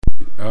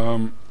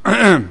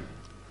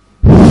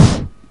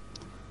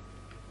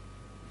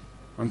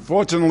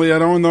Unfortunately, I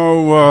don't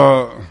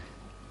know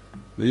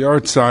the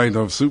art side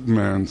of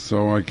Superman,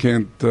 so I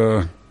can't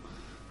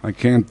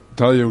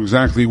tell you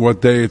exactly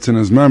what day it's in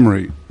his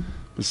memory.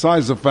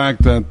 Besides the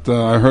fact that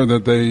I heard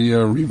that they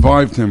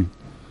revived him.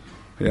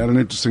 He had an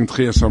interesting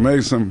Tchias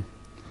HaMesim,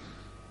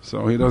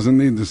 so he doesn't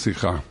need the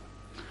Sikha.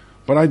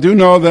 But I do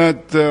know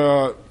that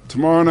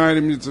tomorrow night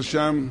in Mitzvah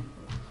Hashem,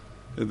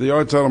 at the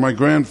art side of my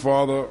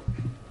grandfather,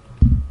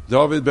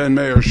 David ben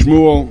Meir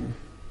Shmuel,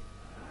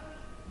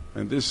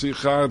 and this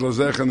Sikha at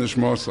Lazech and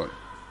Nishmosai.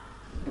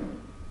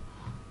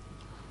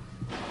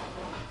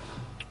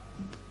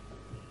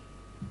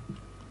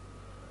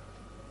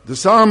 The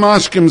Sar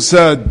Mashkim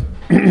said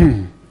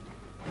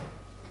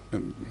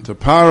to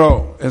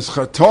Paro, Es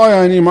chatoy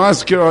ani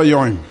maskir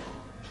ayoim.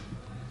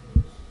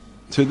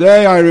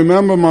 Today I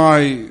remember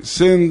my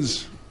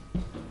sins,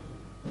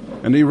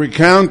 and he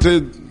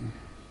recounted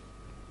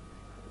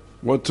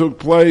what took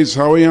place,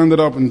 how he ended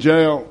up in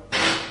jail.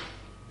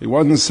 He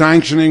wasn't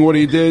sanctioning what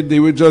he did, he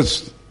was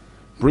just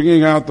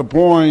bringing out the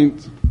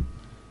point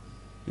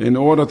in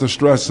order to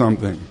stress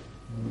something.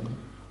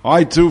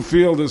 I too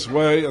feel this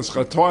way. As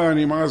chatoy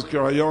ani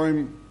maskir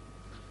hayoim.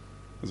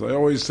 As I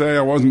always say,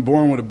 I wasn't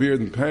born with a beard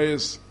and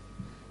payas,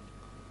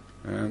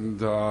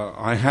 and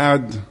I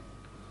had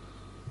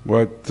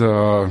what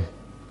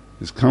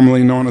is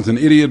commonly known as an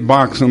idiot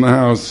box in the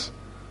house.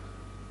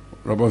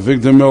 Rabbi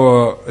Victor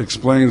Miller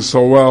explains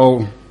so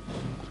well,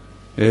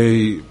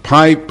 a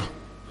pipe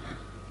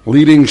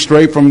leading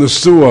straight from the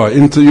sewer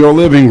into your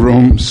living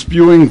room,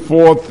 spewing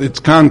forth its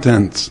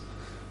contents,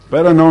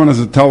 better known as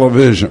a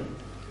television.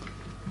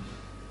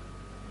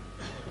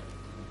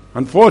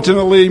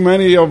 Unfortunately,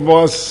 many of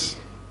us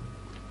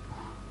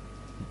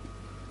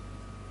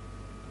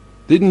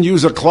didn't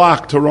use a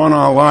clock to run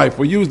our life.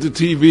 We used the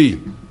TV.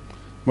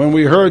 When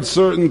we heard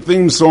certain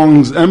theme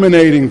songs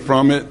emanating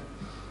from it,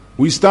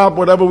 we stopped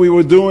whatever we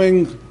were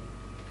doing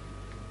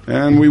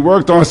and we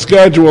worked our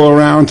schedule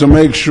around to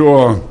make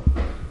sure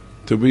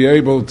to be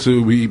able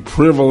to be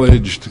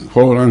privileged,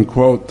 quote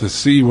unquote, to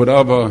see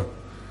whatever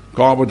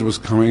garbage was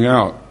coming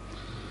out.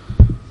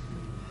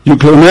 You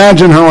can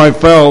imagine how I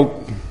felt.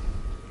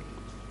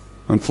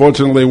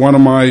 Unfortunately, one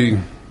of my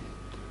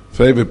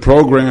favorite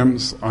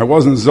programs, I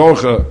wasn't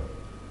Zocha.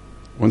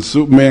 When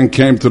Superman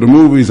came to the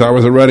movies, I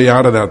was already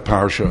out of that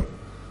parsha.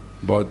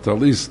 But at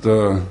least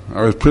I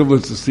was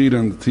privileged to see it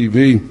on the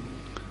TV.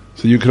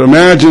 So you can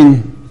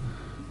imagine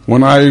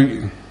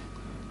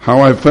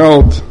how I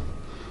felt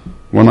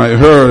when I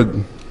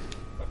heard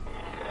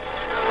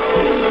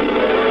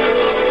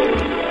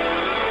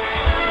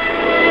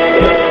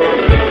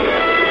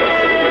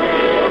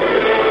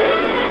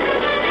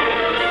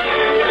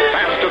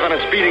faster than a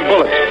speeding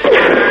bullet,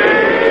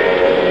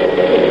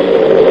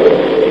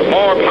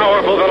 more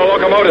powerful than a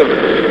locomotive,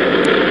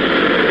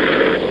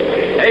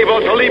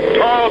 able to leap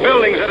tall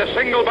buildings at a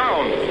single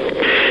bound.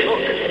 Look,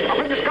 up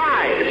in the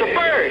sky, it's a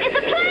bird. It's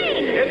a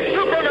plane. It's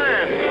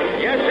Superman.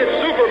 Yes, it's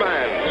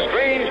Superman,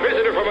 strange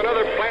visitor from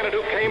another planet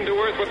who came to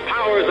Earth with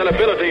powers and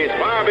abilities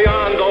far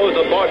beyond those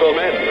of mortal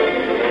men.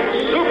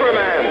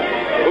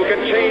 Superman, who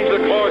can change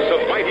the course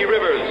of mighty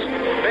rivers,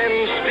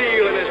 bend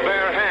steel in his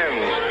bare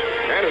hands,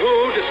 and who,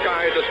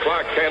 disguised as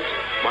Clark Kent,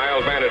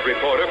 mild-mannered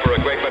reporter for a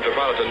great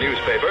metropolitan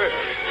newspaper,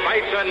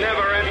 fights a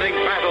never-ending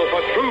battle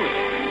for truth,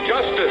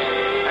 justice,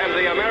 and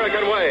the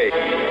American way.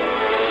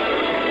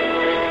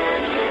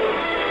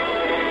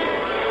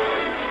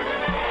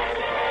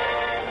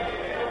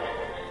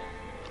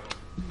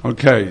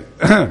 Okay.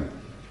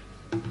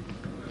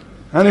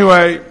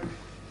 Anyway,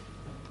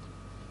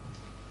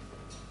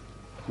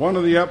 one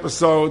of the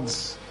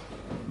episodes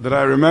that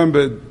I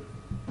remembered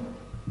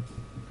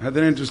had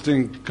an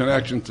interesting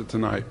connection to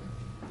tonight,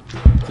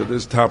 to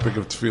this topic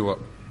of tefillah.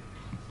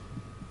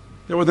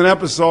 There was an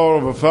episode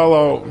of a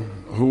fellow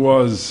who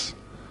was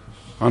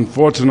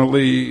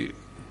unfortunately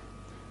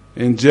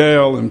in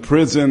jail, in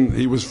prison.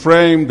 He was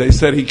framed. They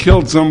said he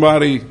killed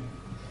somebody,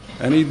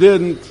 and he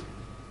didn't.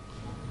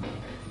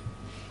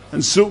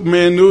 And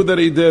Superman knew that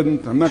he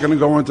didn't. I'm not going to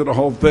go into the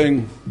whole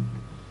thing.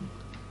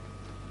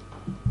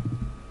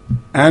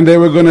 And they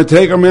were going to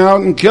take him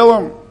out and kill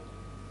him.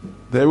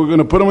 They were going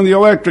to put him in the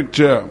electric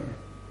chair.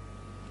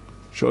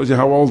 Shows you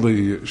how old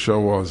the show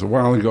was, a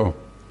while ago.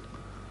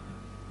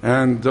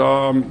 And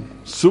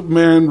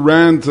Superman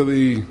ran to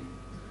the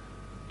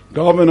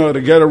governor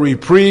to get a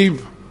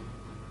reprieve.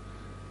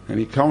 And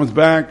he comes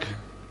back,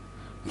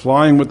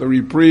 flying with the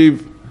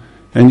reprieve.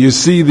 And you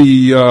see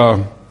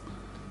the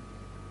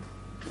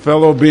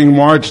fellow being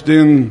marched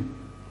in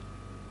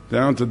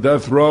down to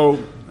death row,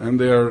 and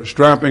they're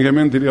strapping him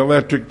into the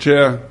electric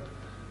chair,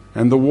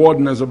 and the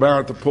warden is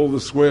about to pull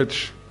the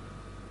switch,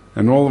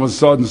 and all of a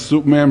sudden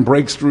Superman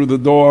breaks through the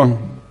door,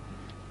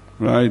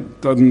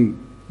 right? Doesn't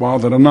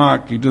bother to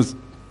knock, he just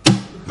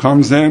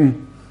comes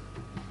in,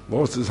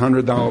 lost his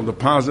 $100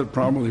 deposit,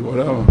 probably,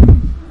 whatever.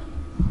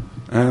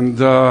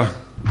 And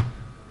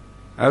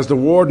as the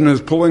warden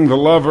is pulling the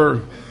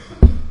lever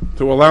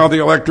to allow the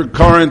electric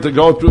current to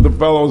go through the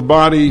fellow's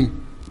body,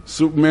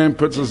 Superman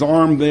puts his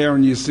arm there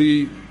and you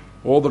see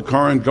all the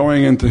current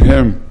going into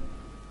him.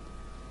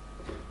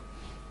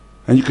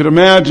 And you could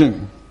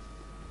imagine,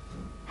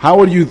 how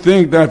would you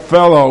think that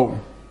fellow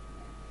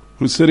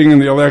who's sitting in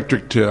the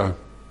electric chair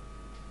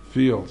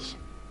feels?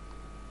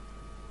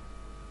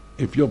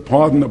 If you'll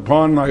pardon the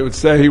pun, I would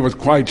say he was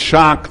quite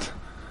shocked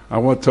at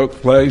what took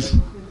place.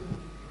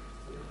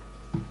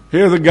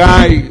 Here's a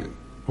guy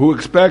who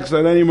expects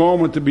at any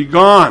moment to be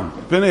gone,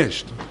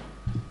 finished.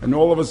 And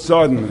all of a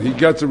sudden, he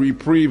gets a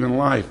reprieve in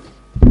life.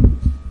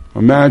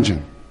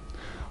 Imagine.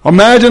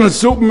 Imagine a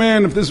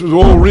Superman if this was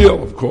all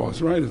real, of course,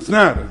 right? It's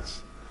not.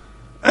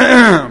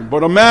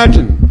 But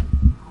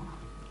imagine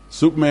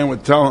Superman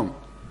would tell him,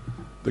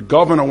 the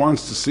governor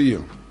wants to see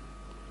you.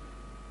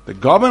 The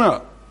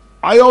governor?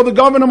 I owe the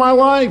governor my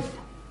life.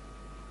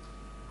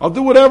 I'll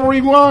do whatever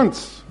he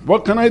wants.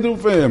 What can I do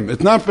for him?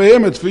 It's not for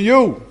him, it's for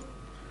you.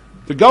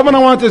 The governor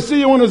wants to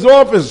see you in his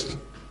office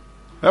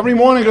every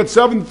morning at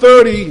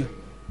 7:30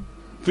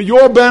 for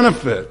your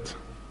benefit.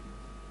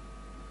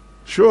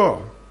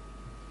 Sure.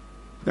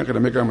 Not going to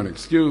make him an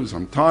excuse.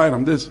 I'm tired,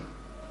 I'm this.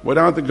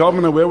 Without the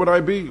governor, where would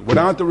I be?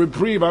 Without the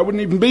reprieve, I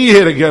wouldn't even be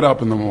here to get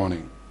up in the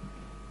morning.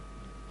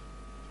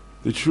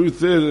 The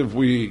truth is, if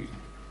we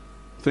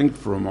think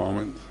for a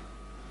moment,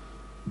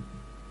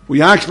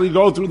 we actually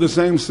go through the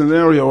same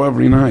scenario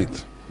every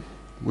night.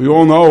 We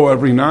all know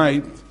every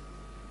night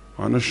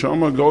our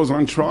neshama goes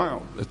on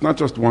trial. It's not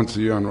just once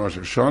a year on Rosh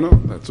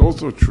Hashanah. That's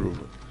also true.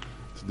 But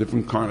it's a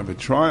different kind of a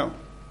trial.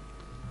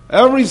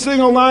 Every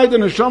single night the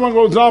neshama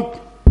goes up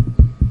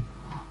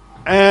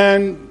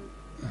and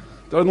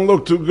doesn't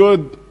look too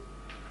good.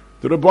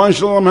 The Rebbeinu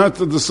Shalom has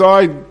to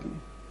decide,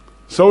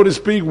 so to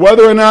speak,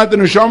 whether or not the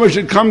neshama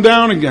should come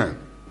down again.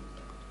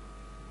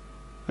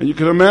 And you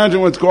can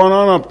imagine what's going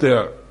on up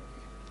there.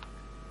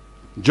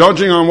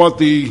 Judging on what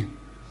the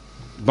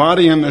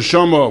body and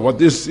neshama, what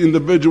this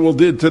individual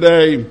did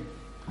today,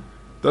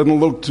 doesn't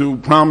look too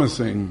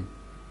promising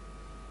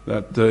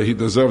that he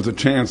deserves a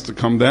chance to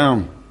come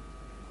down.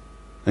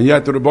 And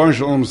yet the Rebbeinu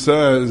Shalom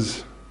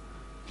says,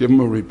 give him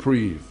a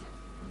reprieve.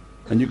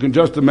 And you can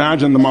just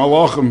imagine the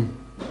Malachim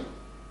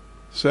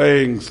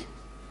saying,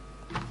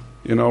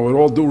 with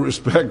all due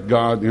respect,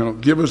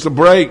 God, give us a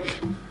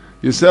break.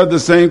 You said the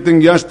same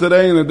thing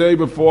yesterday and the day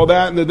before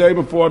that and the day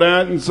before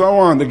that and so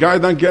on. The guy's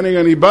not getting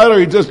any better,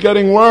 he's just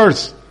getting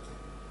worse.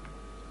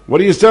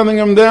 What are you sending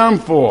him down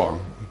for?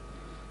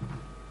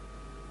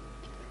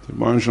 The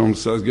Rebbeinu Shalom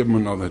says, give him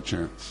another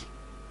chance.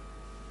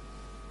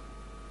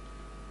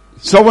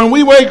 So when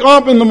we wake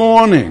up in the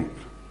morning,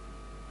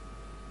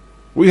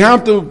 we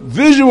have to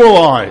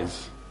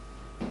visualize,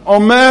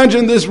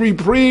 imagine this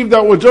reprieve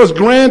that was just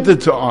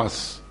granted to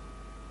us.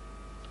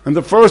 And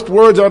the first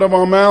words out of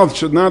our mouth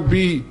should not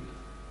be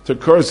to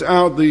curse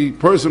out the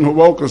person who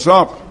woke us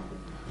up.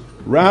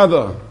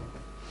 Rather,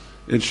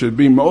 it should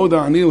be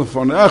Moda ani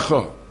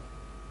lefonecha.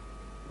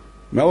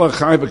 Melech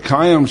chai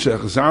v'kayim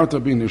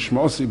shechzarta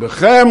b'nishmosi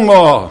b'chem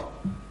lo.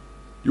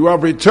 You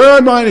have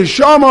returned my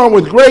neshama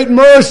with great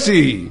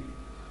mercy.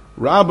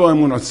 Rabba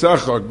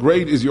emunasecha,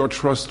 great is your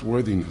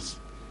trustworthiness.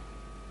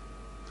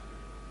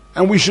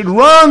 And we should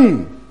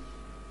run.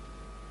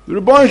 The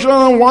Rebbeinu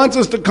Shalom wants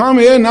us to come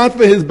here not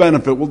for his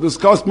benefit. We'll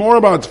discuss more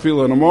about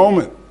tefillah in a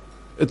moment.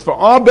 It's for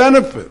our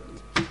benefit.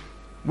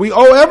 We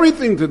owe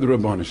everything to the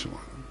Rebbeinu Shalom.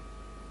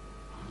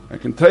 I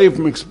can tell you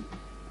from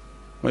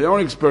my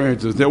own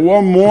experiences, there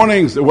were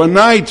mornings, there were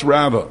nights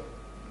rather,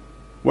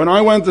 when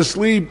I went to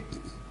sleep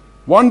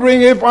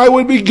wondering if I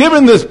would be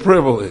given this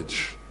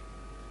privilege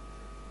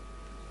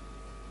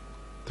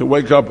to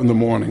wake up in the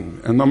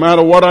morning. And no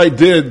matter what I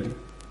did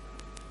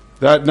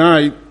that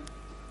night,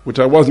 which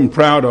I wasn't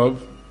proud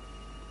of,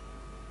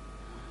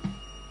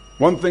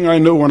 one thing I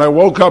knew, when I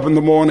woke up in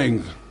the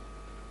morning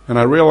and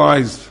I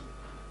realized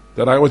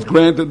that I was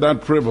granted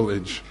that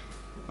privilege,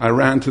 I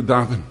ran to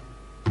daven.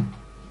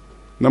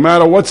 No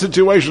matter what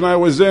situation I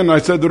was in, I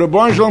said, the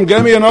Rebbeinu Shalom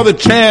gave me another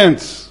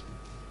chance.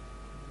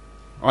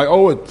 I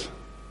owe it.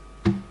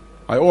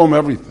 I owe him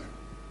everything.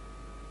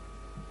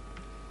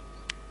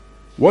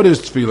 What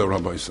is tefillah,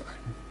 Rabbi say?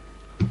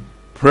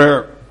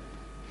 Prayer.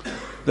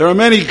 There are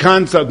many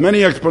concepts,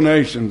 many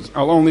explanations.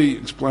 I'll only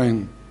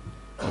explain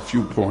a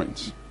few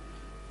points.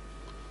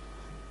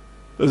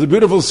 There's a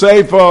beautiful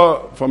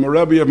sefer from a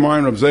Rebbe of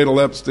mine, Rav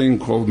Zatzal Epstein,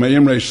 called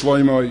Meimrei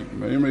Shloimeh.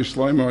 Meimrei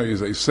Shloimeh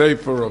is a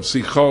sefer of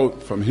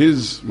sichot from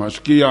his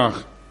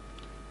mashkiach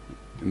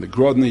in the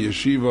Grodny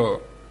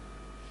Yeshiva.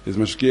 His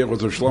mashkiach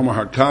was Rav Shlomo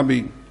Harkabi.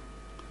 And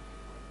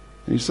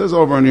he says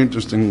over an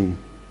interesting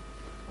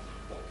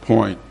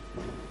point.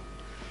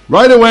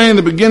 Right away in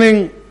the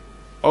beginning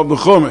of the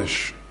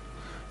Chumash,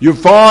 you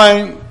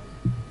find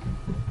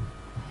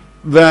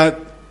that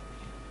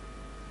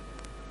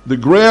the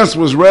grass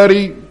was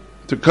ready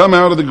to come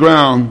out of the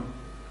ground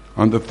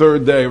on the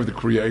third day of the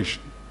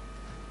creation.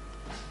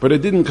 But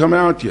it didn't come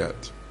out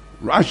yet.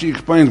 Rashi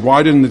explains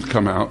why didn't it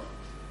come out.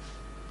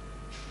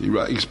 He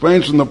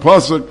explains from the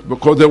pasuk,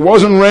 because there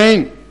wasn't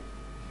rain.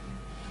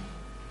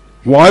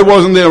 Why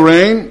wasn't there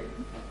rain?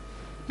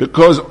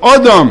 Because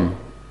Adam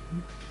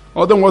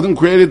Adam wasn't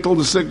created till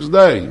the sixth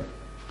day.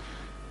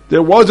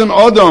 There wasn't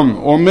Adam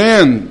or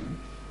man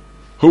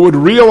who would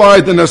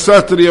realize the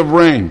necessity of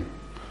rain.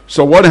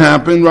 So what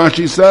happened,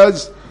 Rashi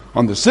says?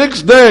 On the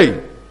sixth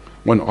day,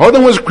 when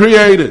Adam was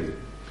created,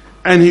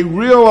 and he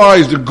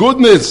realized the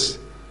goodness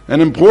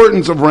and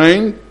importance of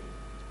rain,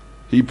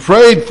 he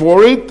prayed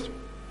for it,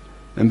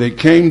 and they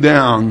came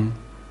down,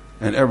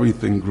 and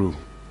everything grew.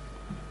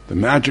 The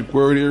magic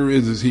word here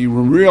is he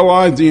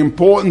realized the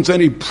importance,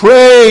 and he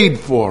prayed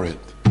for it.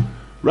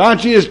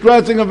 Rashi is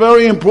stressing a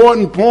very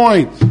important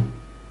point.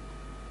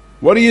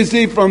 What do you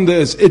see from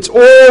this? It's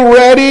all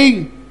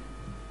ready.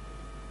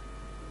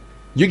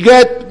 You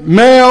get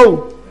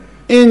mail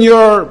in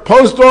your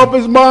post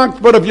office box,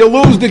 but if you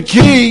lose the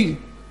key,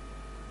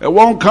 it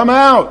won't come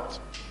out.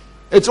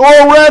 It's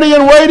all ready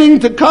and waiting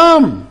to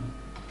come.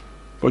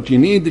 But you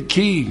need the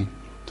key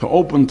to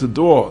open the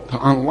door,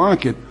 to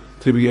unlock it,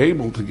 to be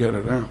able to get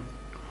it out.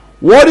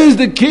 What is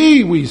the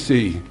key we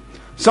see?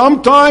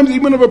 Sometimes,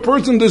 even if a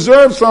person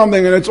deserves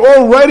something and it's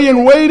all ready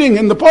and waiting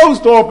in the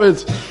post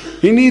office,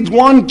 he needs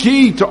one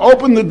key to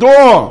open the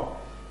door,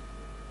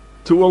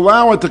 to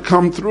allow it to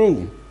come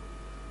through.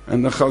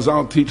 And the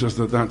Chazal teach us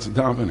that that's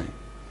davening.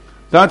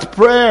 That's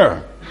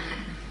prayer.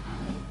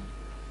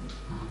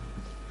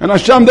 And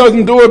Hashem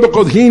doesn't do it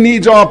because He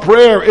needs our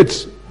prayer.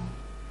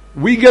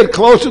 We get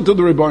closer to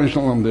the Rebbeinu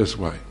Shalom this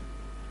way.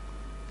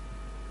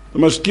 The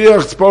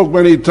Mashgiach spoke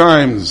many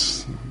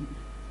times.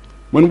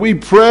 When we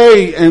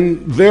pray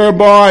and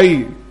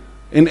thereby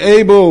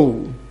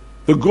enable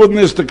the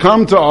goodness to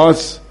come to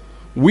us,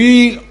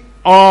 we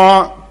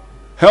are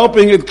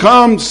helping it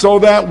come so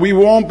that we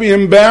won't be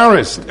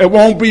embarrassed. It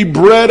won't be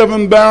bread of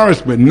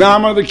embarrassment.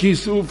 Nama the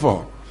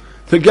kisufa.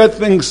 To get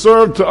things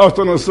served to us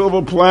on a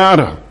silver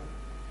platter.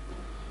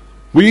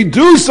 We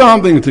do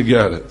something to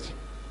get it.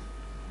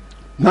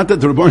 Not that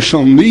the Rebbeinu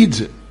Shalom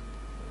needs it.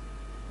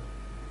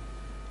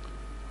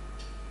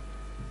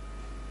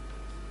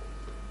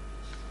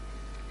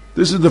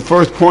 This is the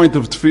first point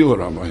of tefillah,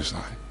 Rabbi Say.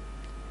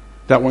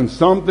 That when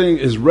something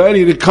is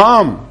ready to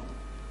come,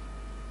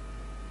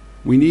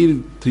 we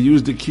need to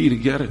use the key to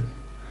get it.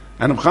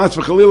 And if chas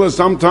v'chalila,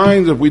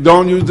 sometimes if we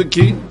don't use the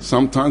key,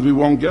 sometimes we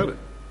won't get it.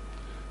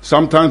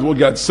 Sometimes we'll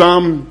get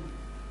some.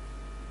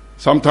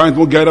 Sometimes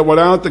we'll get it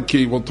without the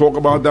key. We'll talk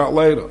about that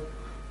later.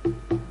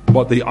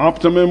 But the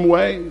optimum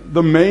way,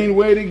 the main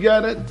way to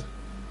get it,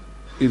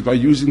 is by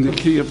using the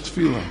key of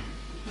tefillah.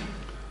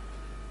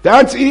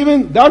 That's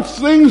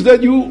things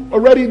that you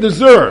already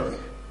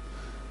deserve.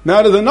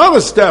 Now there's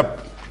another step.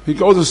 He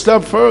goes a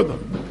step further.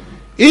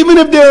 Even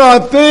if there are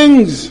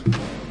things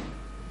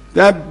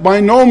that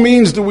by no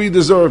means do we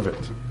deserve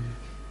it,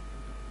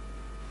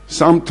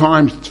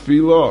 sometimes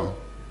tefillah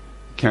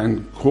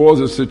can cause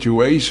a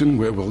situation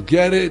where we'll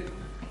get it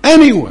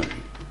anyway,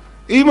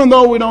 even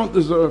though we don't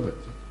deserve it.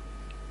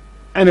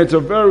 And it's a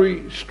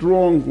very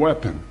strong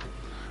weapon.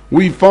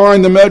 We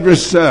find the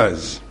Medrash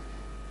says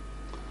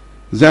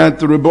that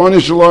the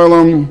Rebbeinu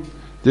Shalom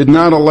did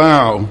not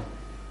allow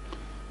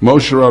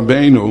Moshe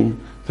Rabbeinu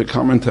to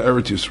come into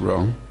Eretz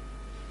Yisrael.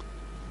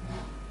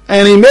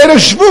 And he made a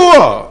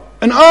shvuah,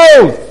 an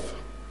oath,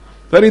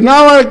 that he's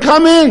not allowed to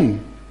come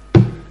in.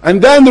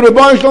 And then the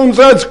Rebbeinu Shalom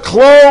says,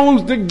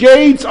 close the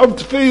gates of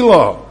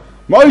Tefillah.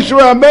 Moshe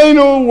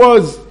Rabbeinu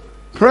was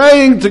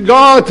praying to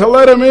God to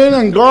let him in,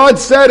 and God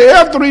said,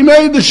 after he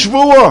made the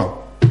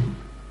shvuah,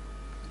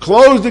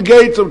 close the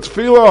gates of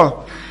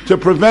Tefillah to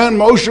prevent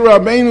Moshe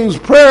Rabbeinu's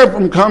prayer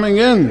from coming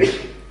in.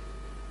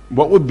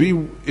 What would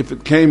be if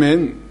it came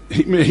in?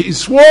 He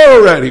swore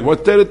already.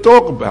 What did it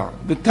talk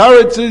about? The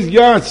Torah says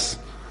yes.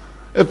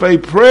 If a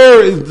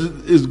prayer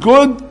is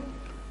good,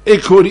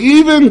 it could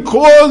even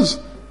cause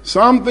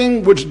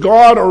something which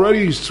God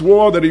already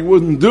swore that He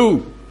wouldn't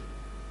do.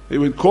 It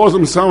would cause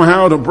him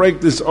somehow to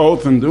break this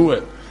oath and do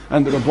it.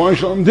 And the Rebbeinu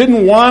Shalom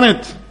didn't want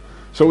it.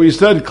 So he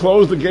said,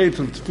 close the gates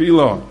of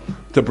tefillah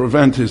to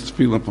prevent his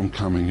tefillah from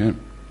coming in.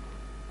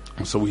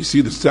 So we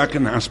see the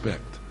second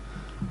aspect,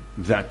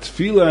 that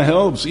tefillah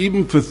helps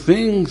even for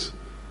things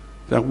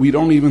that we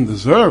don't even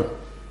deserve.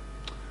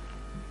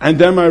 And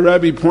then my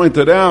Rebbe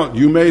pointed out,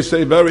 you may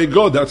say, very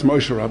good, that's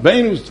Moshe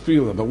Rabbeinu's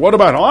tefillah, but what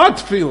about our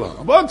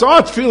tefillah? What's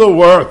our tefillah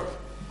worth?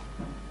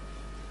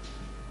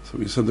 So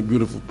he said the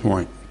beautiful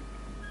point.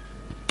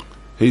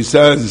 He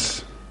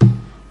says,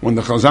 when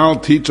the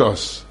Chazal teach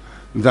us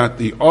that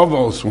the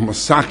Avos were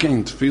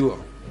masaking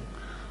tefillah,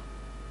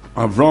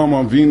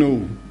 Avraham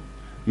Avinu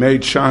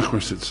made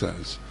Shachris, it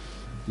says.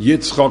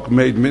 Yitzchak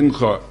made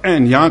Mincha,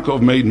 and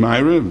Yaakov made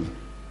Ma'ariv.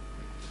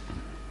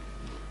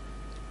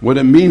 What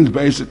it means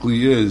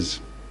basically is,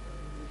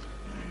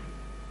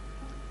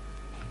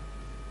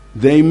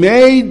 they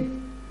made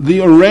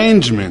the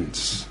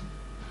arrangements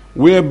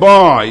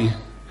whereby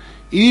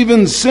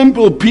even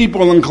simple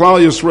people in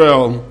Klal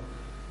Yisrael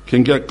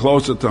can get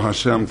closer to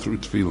Hashem through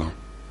tefillah.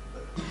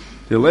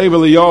 The Lev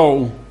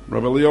Eliyahu,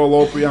 Rabbi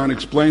Eliyahu Lopian,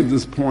 explains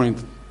this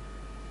point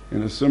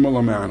in a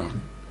similar manner.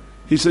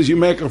 He says, you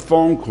make a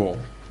phone call.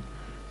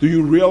 Do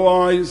you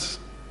realize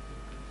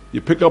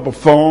you pick up a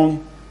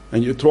phone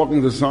and you're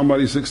talking to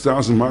somebody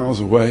 6,000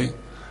 miles away?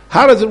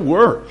 How does it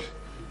work?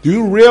 Do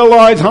you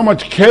realize how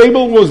much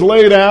cable was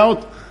laid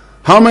out?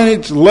 How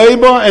much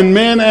labor and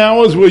man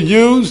hours were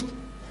used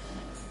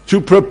to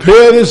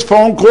prepare this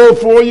phone call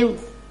for you?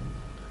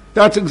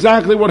 That's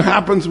exactly what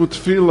happens with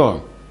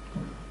tefillah.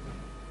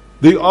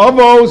 The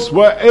avos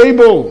were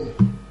able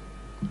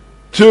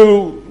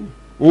to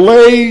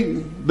lay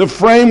the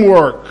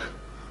framework,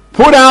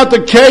 put out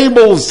the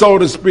cables, so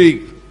to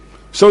speak,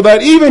 so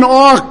that even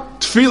our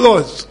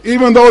tefillahs,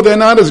 even though they're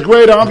not as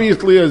great,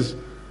 obviously, as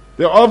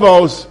the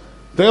avos,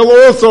 they'll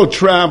also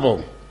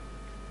travel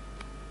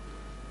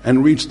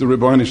and reach the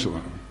Rebbeinu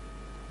Shalom.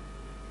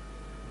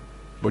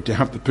 But you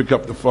have to pick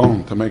up the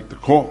phone to make the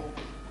call.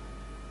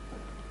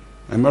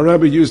 And my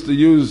Rebbe used to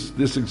use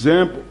this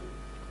example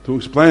to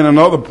explain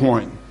another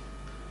point.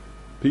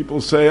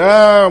 People say,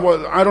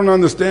 well, I don't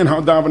understand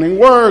how davening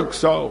works.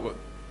 So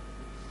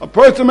a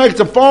person makes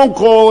a phone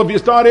call. If you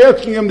start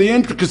asking him the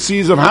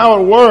intricacies of how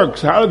it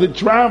works, how does it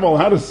travel,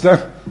 how does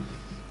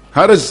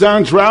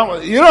sound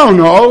travel? You don't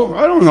know.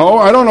 I don't know.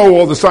 I don't know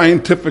all the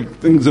scientific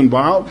things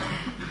involved.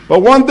 But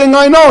one thing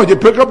I know, you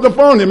pick up the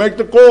phone, you make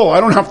the call. I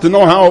don't have to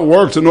know how it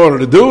works in order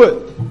to do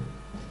it.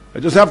 I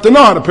just have to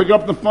know how to pick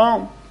up the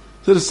phone.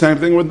 So the same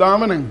thing with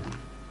davening.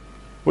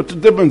 What's the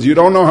difference? You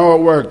don't know how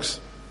it works.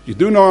 You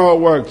do know how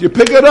it works. You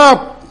pick it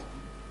up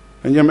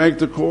and you make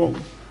the call.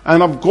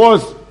 And of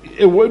course,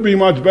 it would be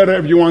much better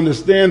if you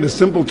understand the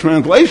simple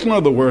translation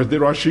of the word.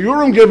 There are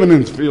shiurim given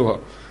in tefillah.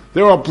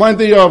 There are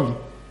plenty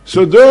of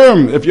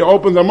sudurim if you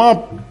open them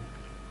up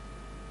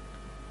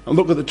and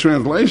look at the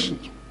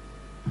translations.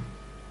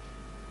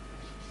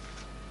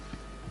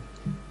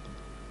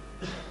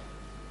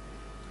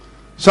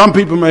 Some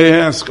people may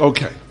ask,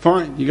 okay,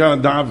 fine, you got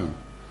to daven,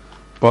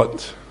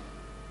 but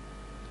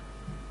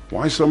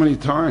why so many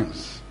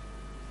times?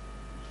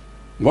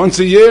 Once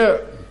a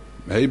year,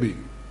 maybe.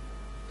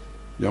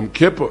 Yom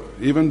Kippur,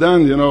 even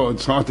then,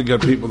 it's hard to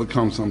get people to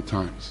come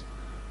sometimes.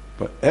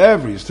 But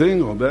every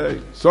single day,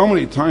 so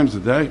many times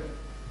a day.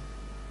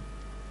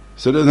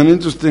 So there's an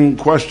interesting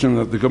question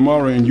that the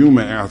Gemara in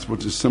Yuma asked,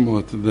 which is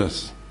similar to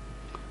this.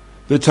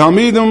 The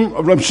Talmidim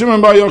of Reb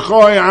Shimon Bar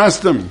Yochai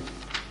asked him,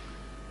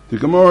 the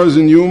Gemara is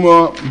in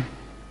Yuma,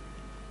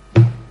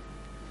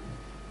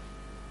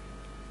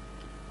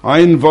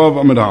 Ayin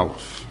Vav Amud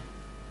Aleph.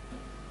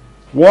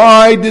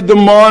 Why did the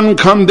man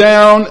come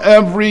down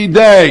every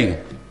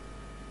day?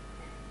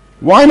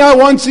 Why not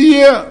once a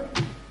year?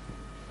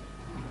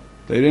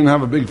 They didn't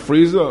have a big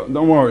freezer.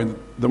 Don't worry.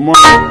 If the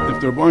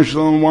Rebbeinu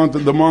Shalom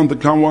wanted the man to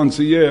come once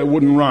a year, it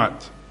wouldn't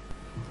rot.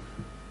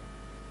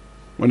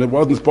 When it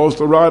wasn't supposed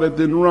to rot, it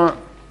didn't rot.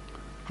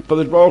 But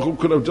the Baruch Hu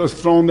could have just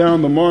thrown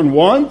down the man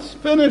once,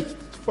 finished,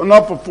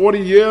 enough for 40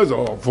 years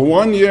or for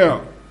 1 year.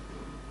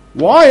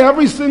 Why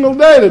every single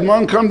day did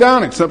man come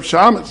down except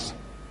Shabbos?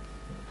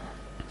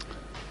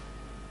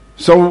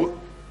 So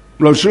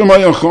Rav Shimon Bar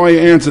Yochai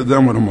answered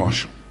them with a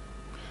mashal.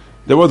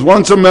 There was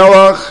once a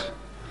melech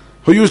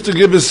who used to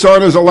give his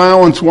son his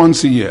allowance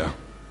once a year.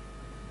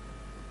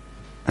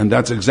 And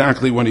that's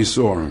exactly when he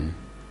saw him,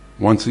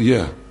 once a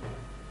year.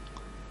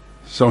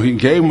 So he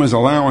gave him his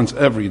allowance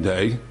every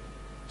day.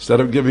 Instead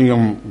of giving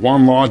him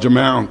one large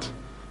amount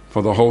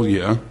for the whole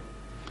year,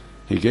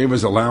 he gave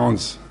his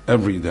allowance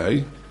every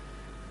day.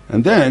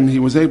 And then he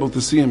was able to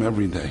see him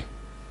every day.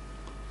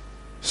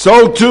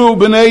 So too,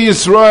 Bnei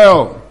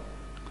Yisrael.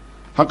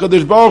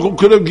 HaKadosh Baruch Hu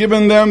could have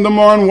given them the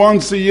man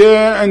once a year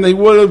and they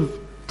would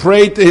have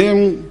prayed to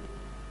him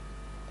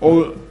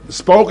or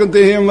spoken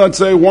to him, let's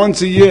say,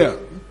 once a year.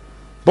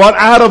 But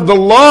out of the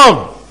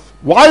love,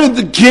 why did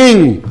the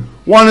king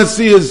want to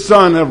see his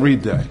son every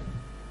day?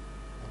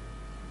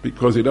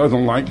 Because he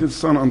doesn't like his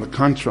son. On the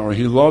contrary,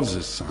 he loves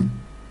his son.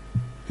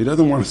 He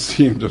doesn't want to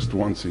see him just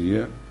once a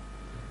year.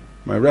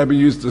 My Rebbe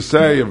used to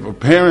say, if a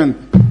parent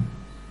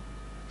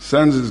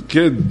sends his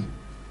kid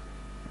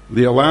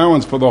the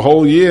allowance for the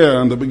whole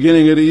year, in the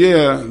beginning of the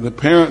year, the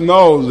parent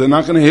knows they're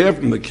not going to hear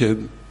from the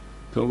kid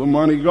till the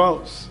money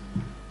goes.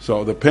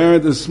 So the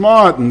parent is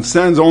smart and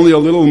sends only a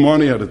little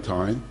money at a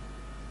time,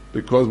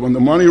 because when the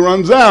money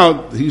runs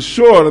out, he's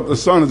sure that the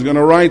son is going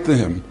to write to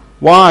him.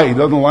 Why? He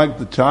doesn't like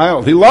the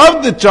child. He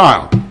loved the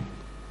child.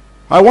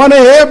 I want to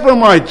hear from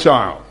my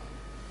child.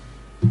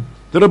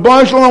 The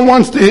Rebbeinu Shalom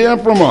wants to hear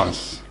from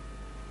us.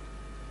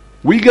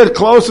 We get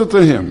closer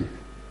to him.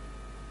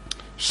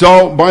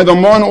 So by the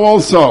man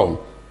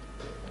also,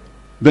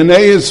 Bnei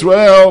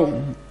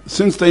Israel,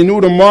 since they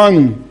knew the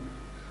man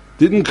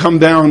didn't come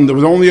down, there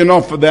was only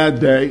enough for that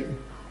day.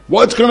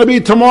 What's going to be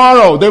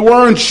tomorrow? They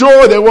weren't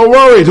sure. They were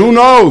worried. Who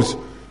knows?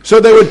 So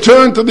they would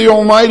turn to the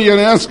Almighty and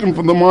ask him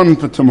for the man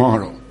for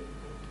tomorrow.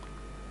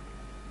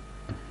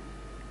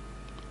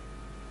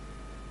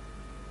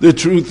 The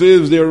truth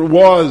is, there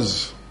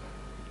was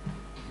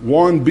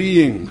one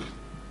being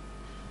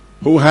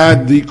who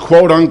had the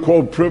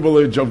quote-unquote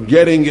privilege of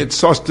getting its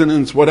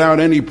sustenance without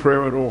any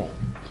prayer at all.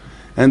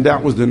 And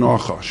that was the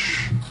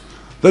Nachash.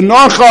 The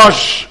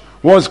Nachash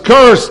was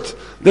cursed.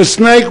 The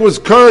snake was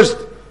cursed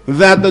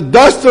that the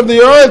dust of the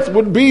earth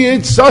would be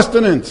its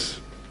sustenance.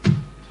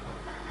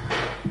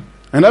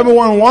 And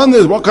everyone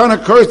wonders, what kind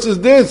of curse is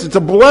this? It's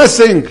a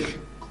blessing.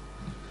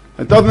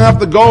 It doesn't have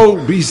to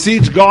go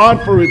beseech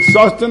God for its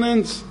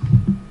sustenance.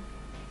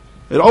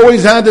 It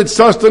always had its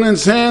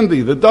sustenance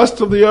handy, the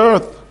dust of the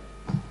earth.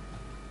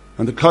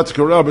 And the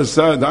Kotzker Rebbe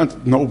said, that's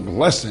no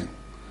blessing.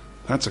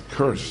 That's a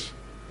curse.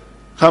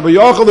 Chavi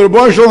Yochel, the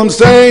Rebbe Shalom,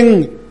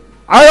 saying,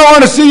 I don't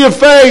want to see your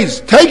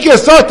face. Take your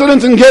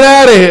sustenance and get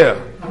out of here.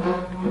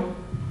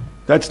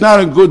 That's not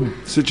a good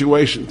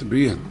situation to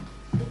be in.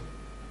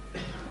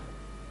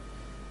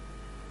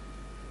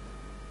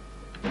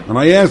 And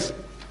I asked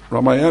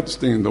Rabbi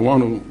Epstein, the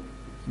one who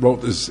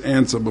wrote this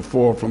answer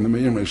before from the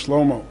Meimei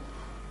Shlomo,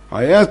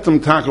 I asked him,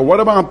 Taka, what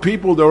about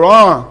people? There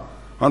are,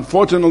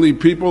 unfortunately,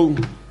 people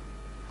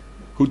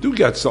who do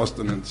get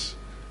sustenance,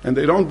 and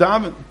they don't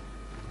daven.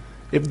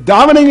 If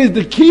davening is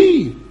the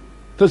key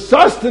to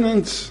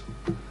sustenance,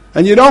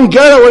 and you don't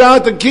get it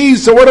without the key,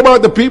 so what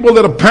about the people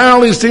that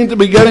apparently seem to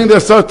be getting their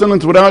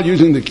sustenance without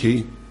using the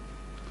key?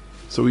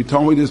 So he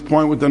told me this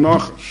point with the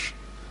Nachash.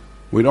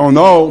 We don't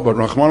know, but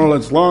Rachmana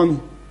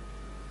Litzlan,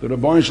 the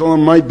Rebbeinu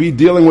Shalom might be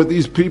dealing with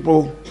these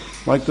people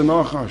like the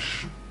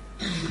Nachash.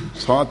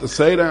 It's hard to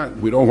say that.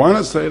 We don't want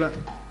to say that.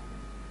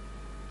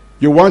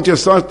 You want your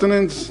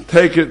sustenance?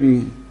 Take it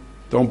and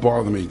don't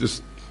bother me.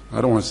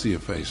 I don't want to see your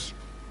face.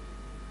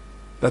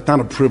 That's not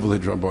a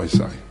privilege, Rabbi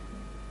say.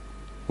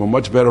 We're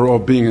much better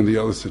off being in the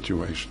other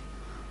situation,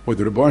 where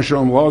the Rebbeinu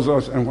Shalom loves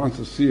us and wants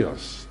to see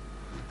us,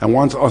 and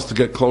wants us to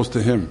get close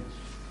to Him.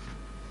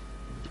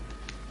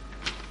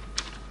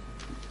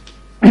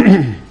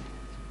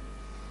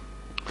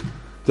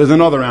 There's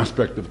another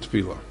aspect of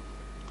tefillah.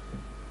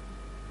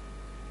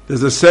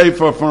 There's a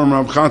sefer from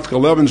Rav Chatzkel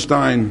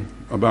Levenstein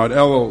about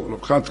Elul.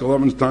 Rav Chatzkel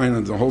Levenstein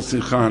has a whole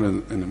sikha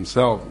in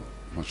himself.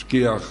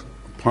 Mashkiach,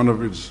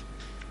 Panovich,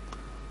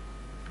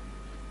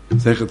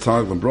 Zeichet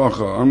Tzaddik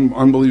L'Bracha,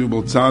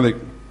 unbelievable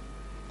tzaddik.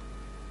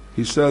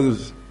 He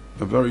says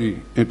a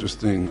very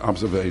interesting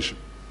observation.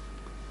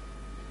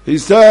 He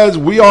says,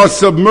 we are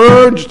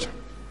submerged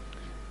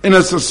in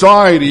a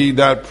society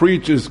that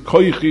preaches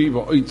koichi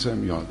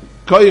v'oitzem yadi.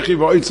 Koichi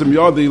v'oitzem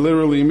yadi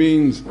literally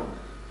means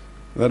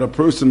that a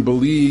person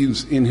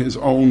believes in his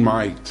own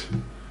might.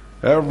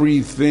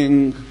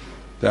 Everything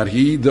that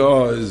he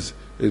does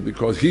is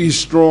because he's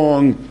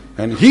strong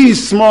and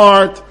he's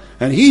smart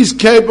and he's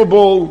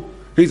capable.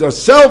 He's a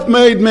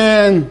self-made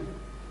man.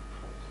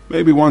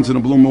 Maybe once in a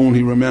blue moon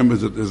he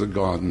remembers that there's a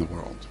God in the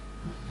world.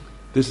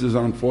 This is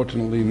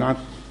unfortunately not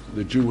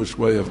the Jewish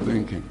way of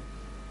thinking.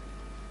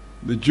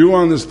 The Jew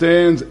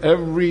understands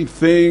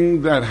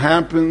everything that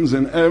happens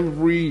and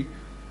every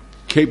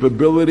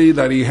capability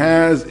that he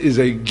has is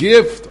a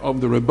gift of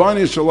the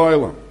Ribboni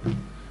Shalom.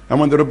 And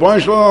when the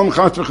Ribboni Shalom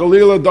Chas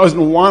v'Chalila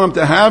doesn't want him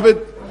to have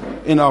it,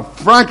 in a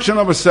fraction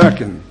of a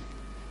second,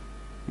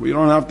 we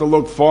don't have to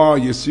look far.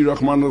 You see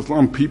Rahman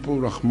al-Islam,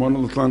 people, Rahman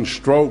al-Islam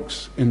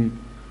strokes in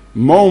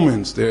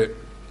moments. They're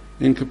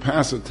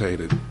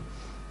incapacitated.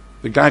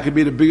 The guy could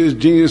be the biggest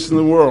genius in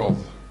the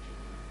world.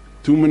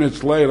 2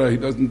 minutes later, he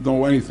doesn't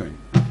know anything.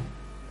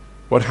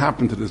 What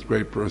happened to this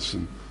great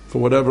person? For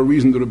whatever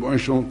reason, the Rebbeinu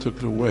Shalom took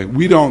it away.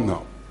 We don't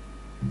know.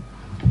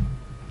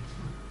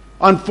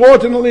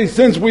 Unfortunately,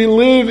 since we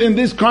live in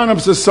this kind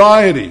of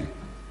society,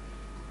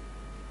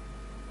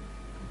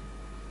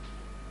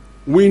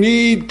 we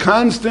need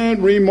constant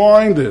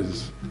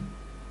reminders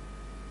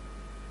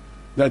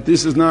that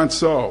this is not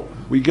so.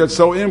 We get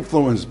so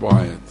influenced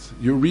by it.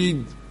 You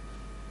read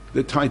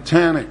the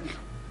Titanic.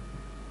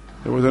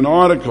 There was an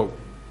article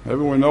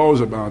everyone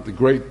knows about the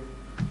great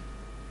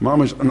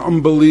Mamish, an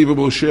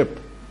unbelievable ship.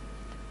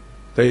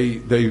 They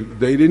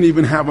didn't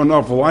even have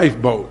enough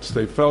lifeboats.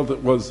 They felt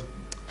it was,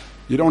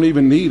 you don't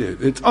even need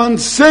it. It's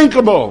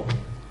unsinkable.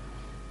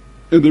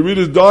 In the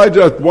Reader's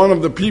Digest, one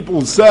of the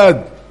people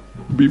said,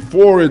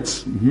 before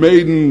its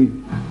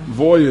maiden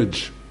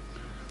voyage,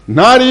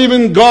 not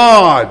even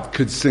God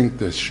could sink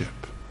this ship.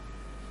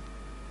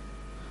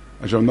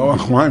 As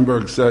Noach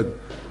Weinberg said,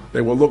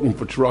 they were looking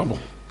for trouble.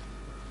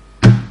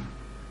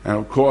 And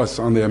of course,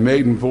 on their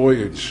maiden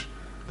voyage,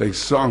 they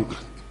sunk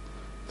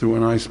through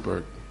an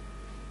iceberg.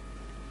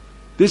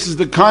 This is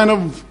the kind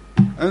of,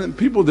 and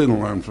people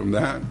didn't learn from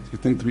that. You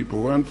think the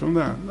people learned from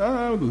that?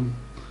 No,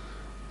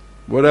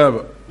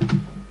 whatever.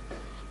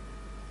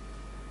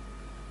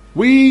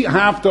 We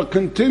have to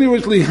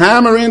continuously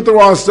hammer into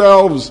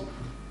ourselves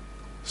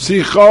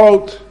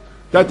sichot,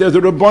 that there's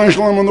a Rebbeinu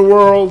Shalom in the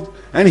world,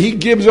 and He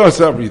gives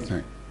us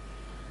everything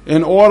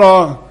in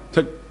order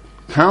to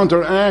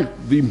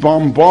counteract the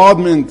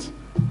bombardment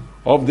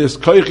of this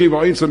koichi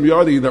v'oitzem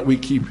yadi that we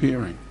keep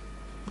hearing.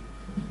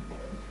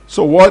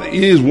 So what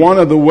is one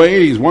of the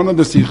ways, one of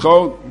the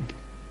sichot?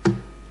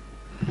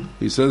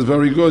 He says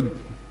very good.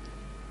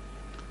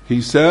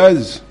 He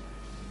says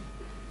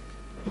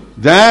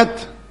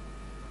that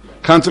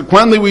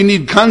consequently we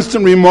need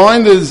constant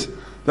reminders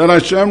that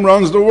Hashem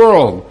runs the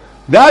world.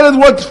 That is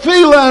what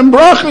tefillah and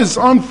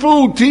brachas on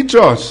food teach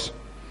us.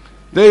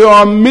 They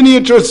are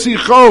miniature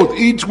sichot,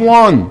 each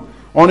one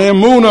on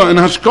emunah and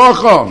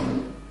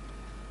hashkacha.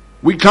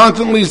 We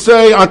constantly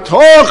say,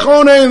 Atoch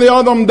onei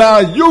le'adam da,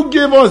 you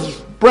give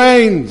us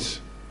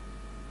brains.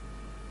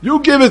 You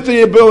give it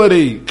the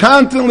ability,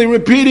 constantly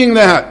repeating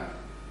that.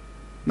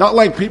 Not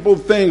like people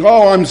think,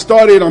 oh, I'm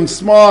studied, I'm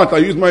smart, I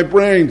use my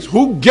brains.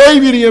 Who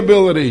gave you the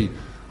ability?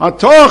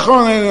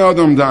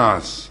 Adam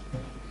das.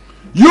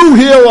 You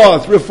heal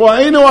us.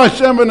 Rifa'inu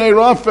Hashem b'nei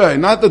Rafe,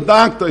 not the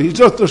doctor. He's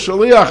just a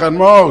shaliach at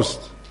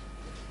most.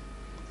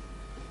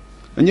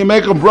 And you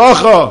make a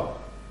bracha.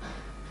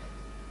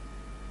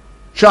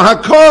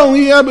 Shahakol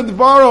liyeh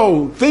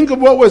b'dvaro. Think of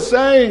what we're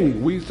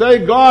saying. We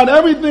say, God,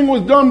 everything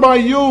was done by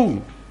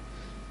you.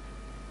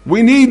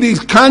 We need these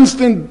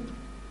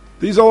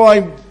are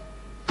like,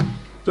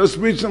 just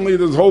recently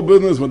this whole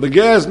business with the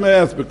gas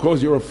mask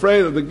because you're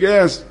afraid of the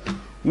gas.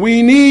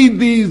 We need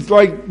these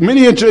like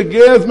miniature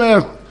gas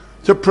masks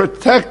to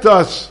protect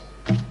us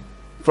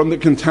from the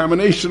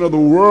contamination of the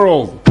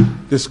world.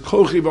 This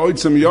kochi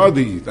v'oitzim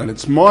yadi, that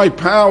it's my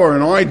power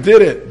and I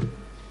did it.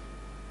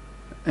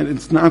 And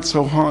it's not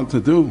so hard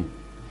to do.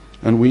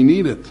 And we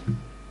need it.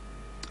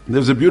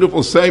 There's a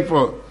beautiful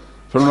sefer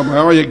from Rabbi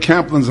Aryeh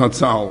Kaplan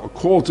Zatzal, A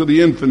Call to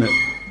the Infinite.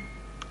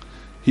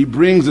 He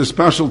brings a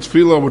special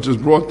tefillah which is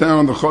brought down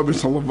in the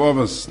Chavis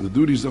HaLevavos, the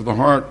duties of the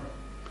heart.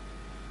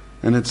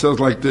 And it says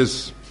like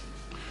this: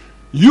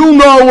 you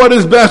know what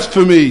is best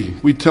for me,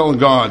 we tell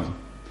God,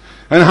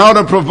 and how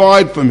to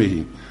provide for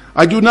me.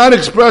 I do not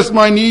express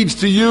my needs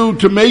to you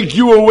to make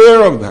you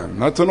aware of them.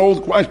 That's an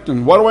old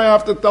question. What do I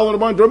have to tell the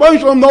Rebbeinu? The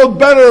Rebbeinu knows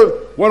better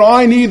what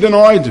I need than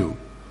I do.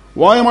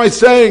 Why am I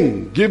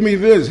saying, give me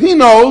this? He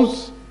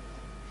knows.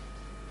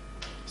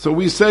 So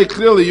we say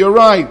clearly, you're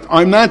right.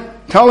 I'm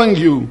not telling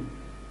you,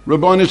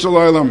 Rebbeinu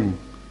Shalom,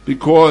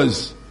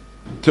 because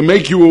to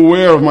make you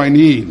aware of my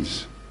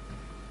needs.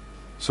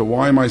 So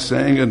why am I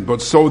saying it?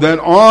 But so that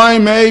I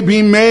may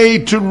be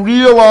made to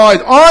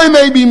realize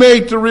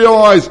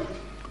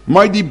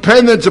my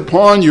dependence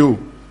upon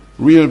you,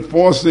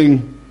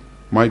 reinforcing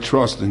my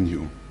trust in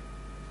you.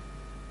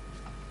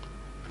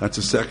 That's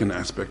the second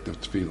aspect of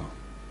tefillah.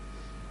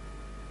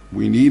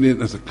 We need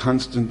it as a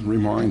constant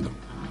reminder,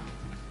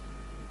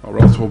 or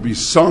else we'll be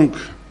sunk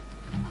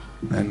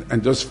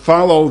and just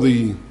follow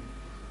the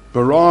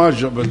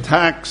barrage of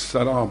attacks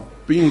that are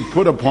being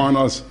put upon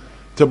us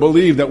to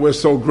believe that we're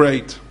so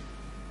great.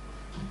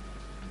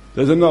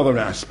 There's another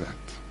aspect.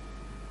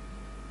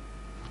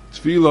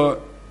 Tefillah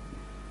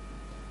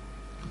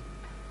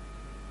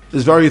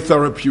is very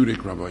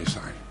therapeutic, Rabbi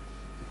Isai.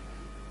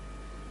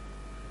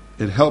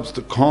 It helps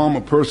to calm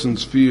a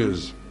person's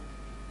fears.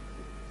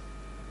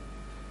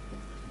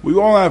 We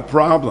all have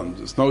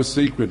problems. It's no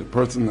secret. A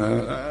person,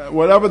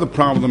 whatever the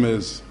problem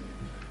is,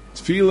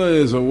 tefillah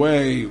is a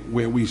way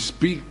where we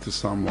speak to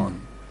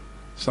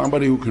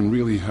somebody who can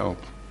really help.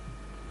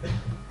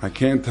 I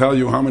can't tell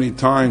you how many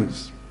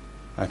times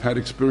I've had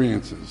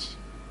experiences.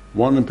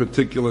 One in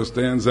particular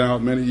stands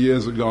out many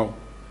years ago.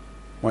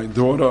 My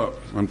daughter,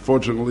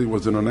 unfortunately,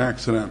 was in an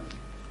accident.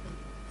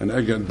 An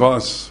Egged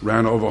bus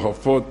ran over her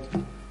foot.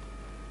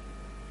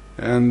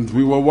 And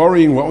we were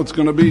worrying what it's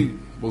going to be.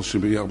 Will she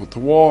be able to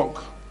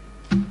walk?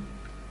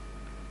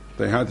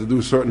 They had to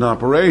do certain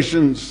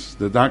operations.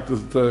 The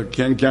doctors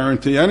can't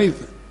guarantee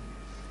anything.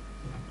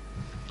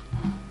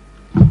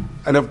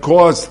 And of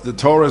course, the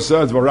Torah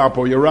says,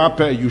 V'rapo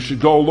yerape, you should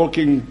go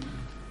looking.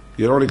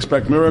 You don't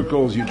expect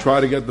miracles. You try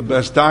to get the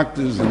best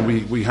doctors. And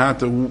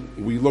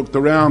we looked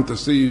around to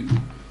see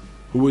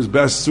who was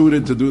best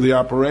suited to do the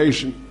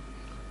operation.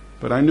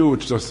 But I knew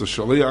it's just a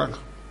shaliach.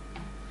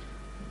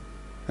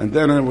 And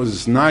then it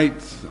was night.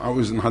 I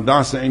was in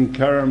Hadassah in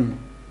Kerem.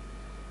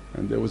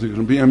 And there was going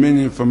to be a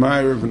minyan for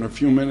Ma'ariv in a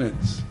few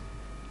minutes.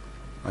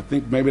 I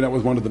think maybe that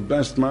was one of the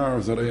best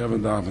Ma'arivs that I ever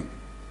davened.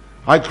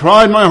 I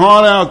cried my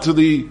heart out to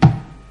the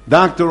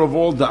doctor of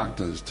all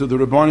doctors, to the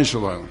Ribboni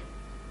Shalom.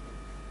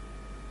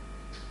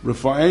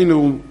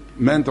 Rifa'enu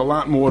meant a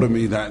lot more to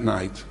me that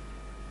night.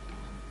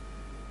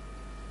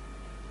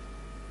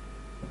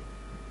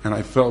 And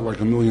I felt like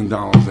 $1 million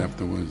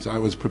afterwards. I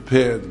was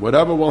prepared.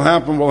 Whatever will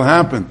happen, will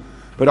happen.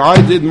 But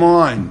I did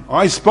mine.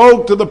 I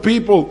spoke to the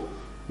people.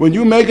 When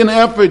you make an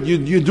effort,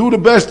 you do the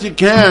best you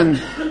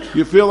can.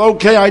 You feel,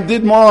 okay, I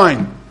did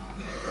mine.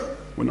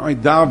 When we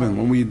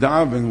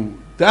daven,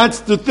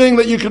 that's the thing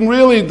that you can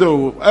really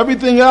do.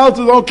 Everything else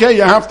is okay,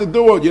 you have to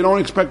do it. You don't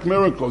expect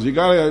miracles. You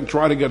got to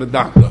try to get a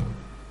doctor.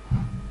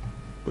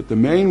 But the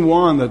main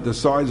one that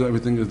decides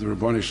everything is the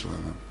Ribboni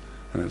Shalom.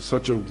 And it's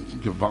such a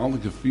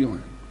gewaldige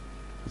feeling.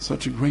 It's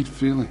such a great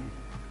feeling.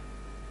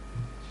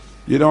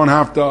 You don't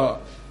have to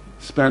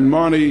spend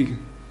money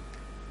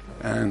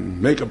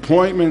and make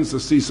appointments to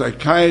see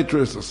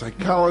psychiatrists or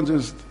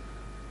psychologists.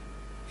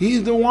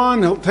 He's the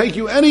one. He'll take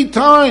you any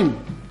time.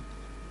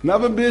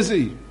 Never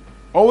busy.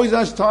 Always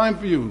has time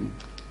for you.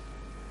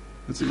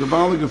 It's a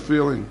gewaldige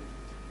feeling.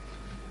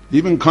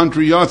 Even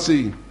Country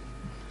Yotzi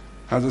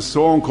has a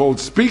song called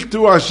Speak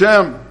to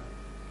Hashem,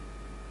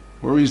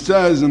 where he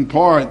says in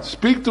part,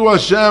 speak to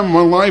Hashem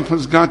when life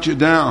has got you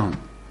down.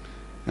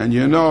 And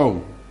you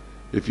know,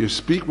 if you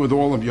speak with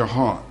all of your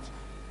heart,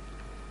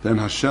 then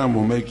Hashem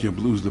will make your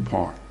blues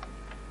depart.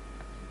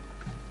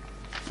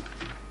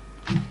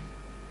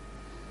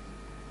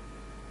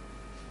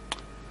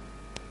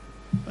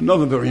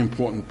 Another very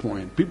important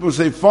point. People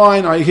say,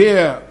 fine, I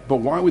hear, but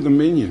why with a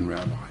minyan,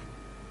 Rabbi?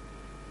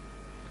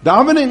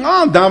 Davening,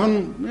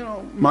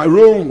 daven, my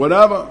room,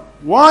 whatever.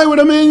 Why with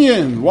a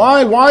minyan?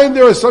 Why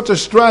there is such a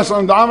stress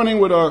on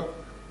davening with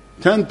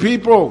 10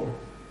 people?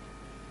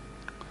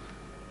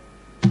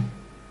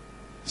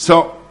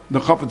 So,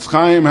 the Chafetz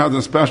Chaim has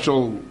a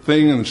special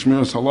thing in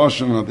Shmiras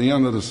Haloshen at the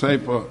end of the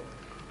Sefer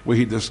where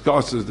he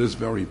discusses this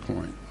very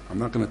point. I'm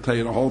not going to tell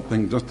you the whole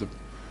thing, just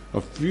a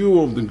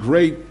few of the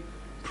great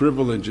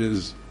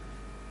privileges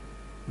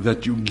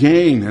that you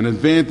gain and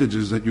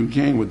advantages that you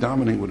gain with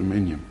davening with a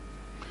minyan.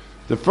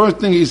 The first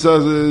thing he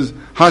says is,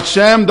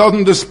 Hashem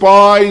doesn't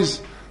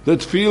despise the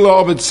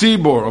tefillah of a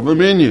tzibur, of a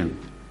minyan.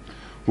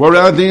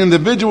 Whereas the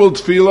individual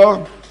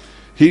tefillah,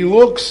 he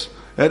looks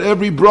at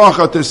every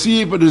bracha to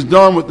see if it is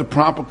done with the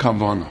proper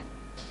kavanah.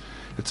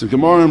 It's a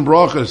Gemara in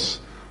Brachas,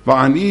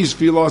 Va'anis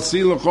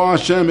filasi l'cha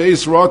Hashem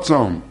eis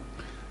ratzon.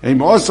 Ein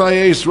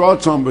osai eis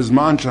ratzon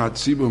b'zman sh'hat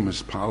tzibur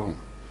mispalel.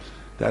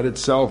 That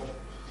itself,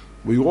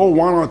 we all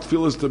want our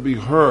tefillahs to be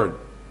heard.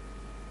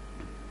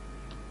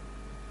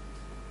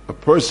 A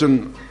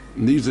person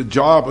needs a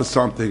job or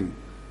something,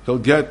 he'll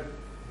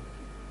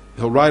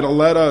write a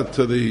letter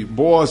to the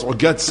boss or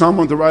get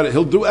someone to write it.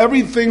 He'll do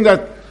everything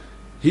that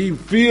he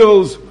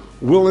feels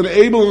will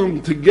enable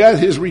him to get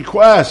his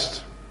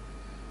request.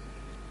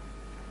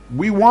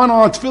 We want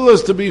our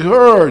tefillahs to be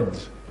heard.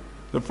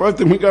 The first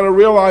thing we got to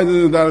realize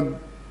is that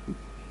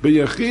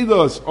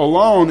b'yechidos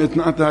alone, it's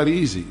not that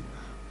easy.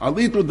 At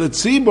least with the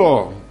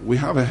tzibor, we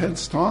have a head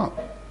start.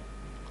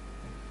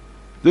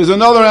 There's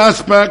another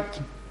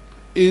aspect,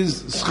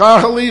 is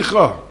schar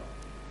halicha.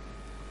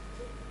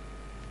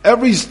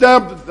 Every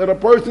step that a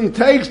person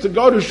takes to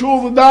go to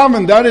shul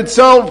v'daven, that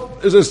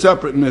itself is a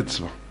separate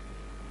mitzvah.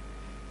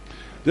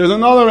 There's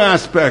another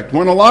aspect.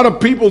 When a lot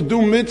of people do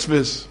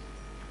mitzvahs,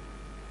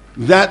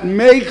 that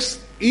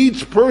makes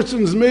each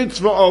person's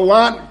mitzvah a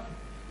lot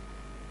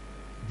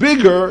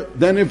bigger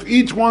than if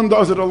each one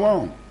does it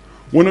alone.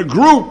 When a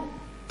group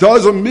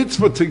does a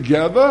mitzvah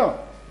together,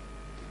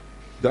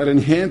 that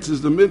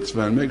enhances the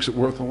mitzvah and makes it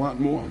worth a lot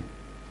more.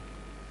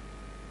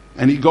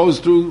 And he goes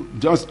through,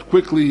 just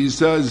quickly, he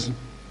says,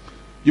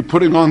 you're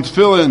putting on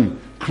tefillin,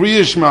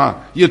 Kriya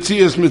Shema,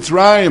 Yetzias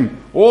Mitzrayim,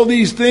 all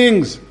these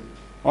things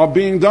are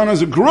being done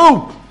as a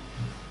group.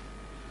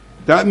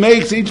 That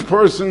makes each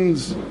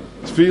person's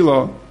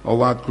tefillah a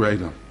lot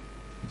greater.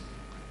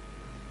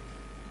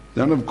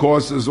 Then, of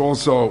course, there's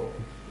also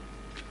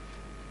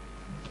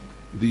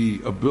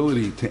the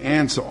ability to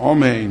answer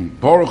Amen,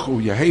 Baruch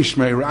Hu, Yehei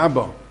Shmei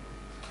Rabbah.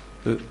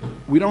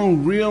 We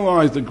don't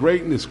realize the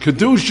greatness.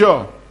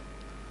 Kedusha.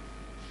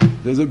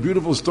 There's a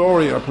beautiful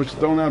story. I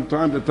don't have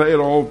time to tell you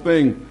the whole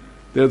thing.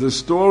 There's a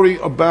story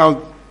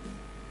about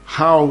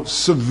how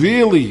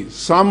severely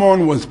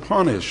someone was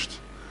punished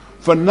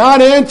for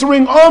not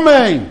answering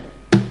Amen.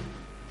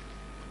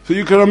 So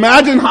you can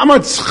imagine how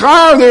much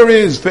schar there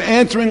is for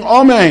answering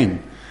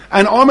Amen.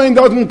 And Amen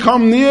doesn't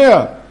come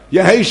near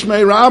Yehei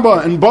Shmei Rabbah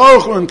and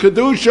Baruch Hu and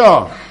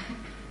Kedusha.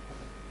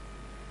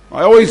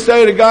 I always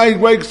say, the guy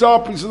wakes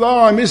up, he says,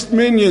 I missed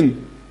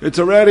minyan. It's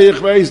already,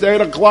 it's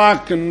 8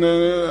 o'clock and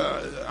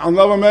I'll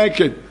never make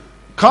it.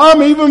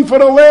 Come even for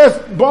the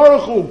last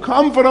Baruch Hu.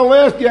 Come for the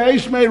last Yehei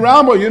Shmei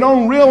Rabbah. You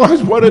don't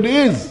realize what it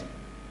is.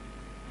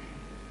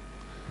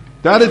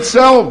 That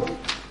itself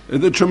is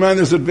the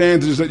tremendous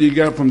advantage that you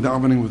get from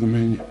davening with a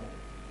minyan.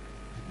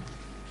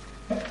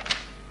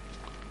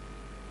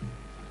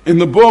 In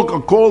the book,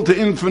 A Call to the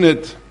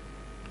Infinite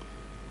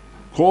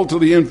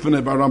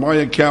by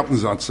Rabbi Kaplan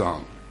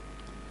Zatzal,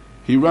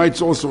 he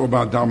writes also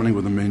about davening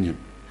with a minyan.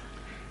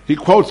 He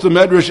quotes the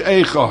Medrash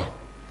Eicha.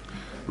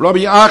 Rabbi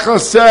Acha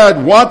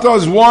said, what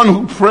does one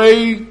who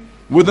pray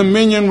with a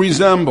minyan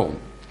resemble?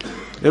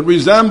 It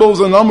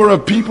resembles a number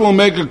of people who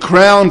make a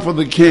crown for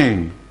the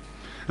king.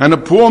 And a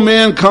poor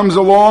man comes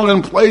along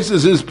and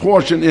places his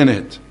portion in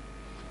it.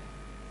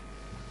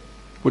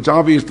 Which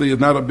obviously is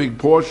not a big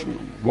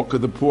portion. What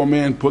could the poor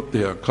man put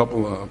there? A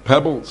couple of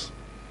pebbles.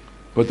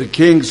 But the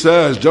king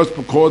says, just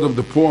because of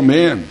the poor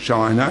man,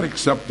 shall I not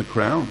accept the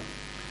crown?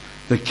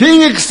 The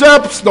king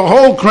accepts the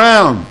whole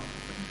crown.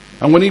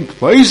 And when he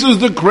places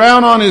the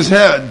crown on his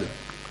head,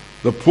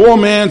 the poor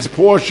man's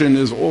portion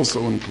is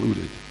also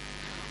included.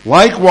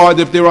 Likewise,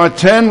 if there are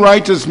 10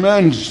 righteous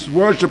men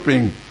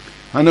worshiping,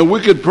 and a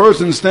wicked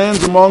person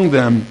stands among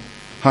them,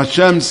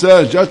 Hashem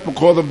says, just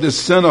because of this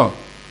sinner,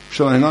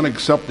 shall I not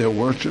accept their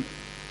worship?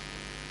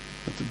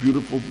 That's a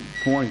beautiful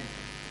point.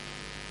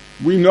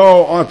 We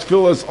know our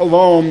tefillahs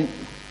alone,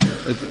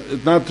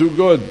 it's not too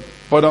good.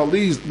 But at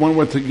least when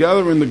we're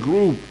together in the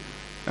group,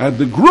 as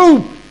the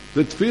group,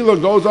 the tefillah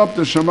goes up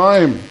to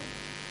Shemayim.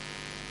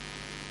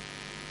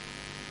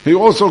 He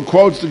also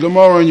quotes the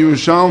Gemara in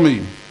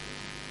Yerushalmi.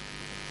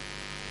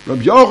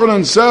 Rabbi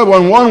Yochanan said,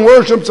 when one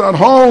worships at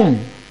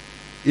home,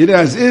 it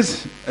is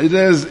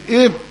as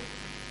if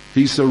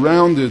he's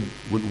surrounded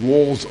with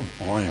walls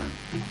of iron.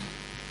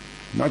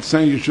 I'm not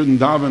saying you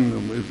shouldn't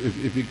daven,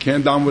 if you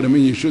can't daven with him,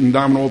 you shouldn't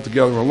daven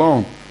altogether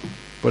alone,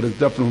 but it's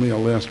definitely a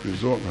last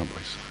resort,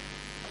 Rabbi said.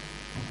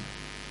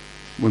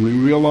 when we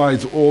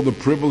realize all the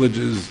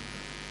privileges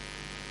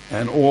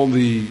and all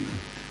the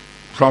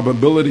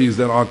probabilities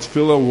that our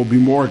tefillah will be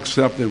more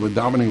accepted with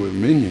davening with a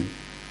minyan,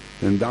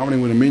 then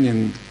davening with a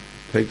minyan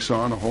takes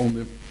on a whole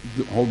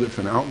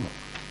different outlook.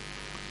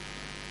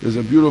 There's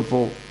a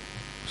beautiful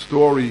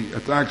story.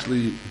 It's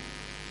actually,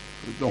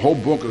 the whole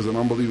book is an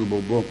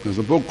unbelievable book. There's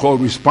a book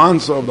called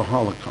Responsa of the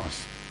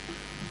Holocaust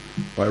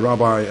by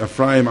Rabbi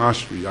Ephraim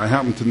Ashri. I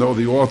happen to know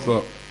the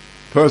author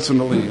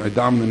personally. I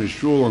davened in his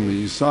shul on the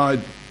east side.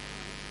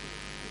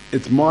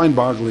 It's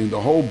mind-boggling.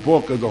 The whole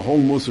book is a whole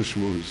mussar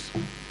shmuz.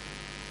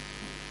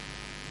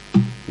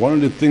 One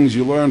of the things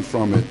you learn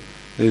from it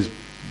is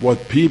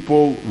what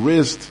people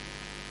risked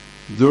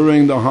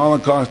during the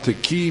Holocaust to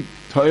keep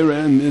Torah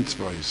and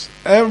mitzvahs.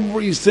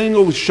 Every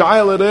single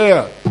shaila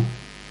there.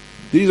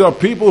 These are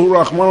people who,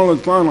 Rahman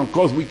al-Islam, of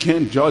course we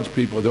can't judge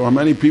people. There are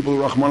many people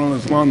who, Rahman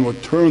al-Islam, were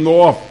turned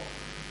off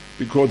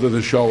because of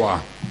the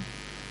Shoah.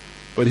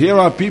 But here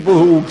are people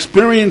who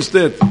experienced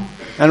it,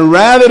 and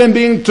rather than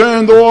being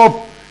turned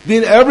off,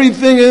 did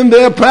everything in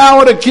their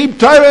power to keep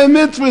Torah and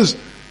mitzvahs,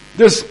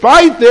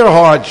 despite their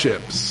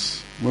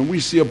hardships. When we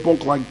see a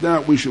book like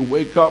that, we should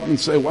wake up and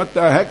say, what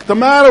the heck's the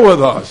matter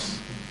with us?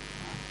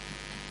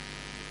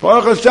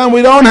 Baruch Hashem,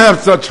 we don't have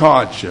such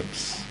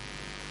hardships.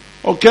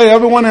 Okay,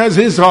 everyone has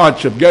his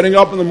hardship, getting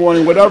up in the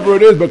morning, whatever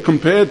it is, but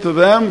compared to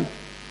them,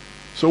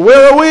 so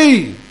where are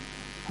we?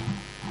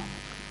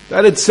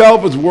 That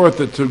itself is worth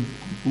it, to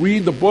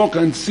read the book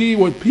and see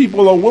what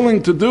people are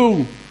willing to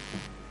do.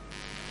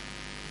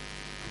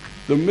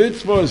 The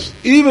mitzvahs,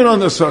 even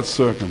under such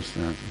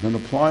circumstances, and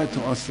apply it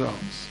to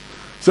ourselves.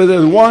 So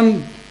there's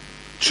one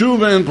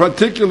tshuva in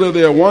particular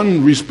there,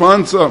 one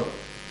responsa.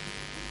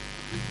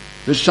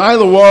 The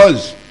shaila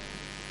was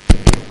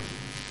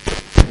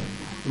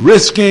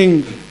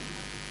risking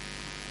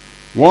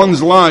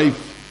one's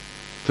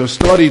life to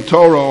study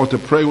Torah or to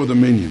pray with a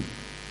minyan.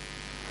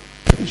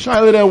 The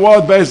shaila there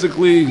was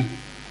basically,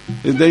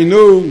 if they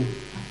knew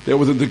there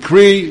was a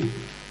decree,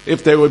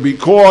 if they would be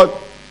caught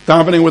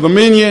davening with a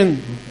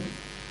minyan,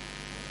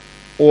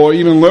 or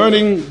even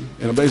learning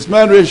in a beis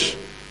medrash,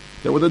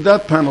 there was a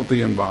death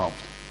penalty involved.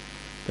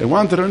 They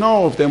wanted to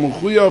know if they're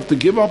mechuyev to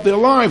give up their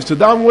lives to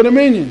daven with a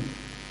minyan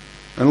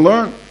and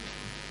learn.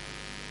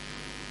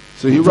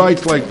 So he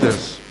writes like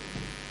this: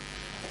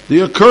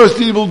 the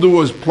accursed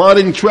evildoers,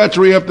 plotting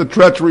treachery after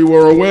treachery,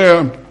 were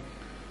aware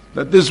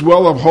that this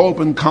well of hope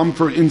and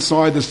comfort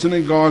inside the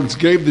synagogues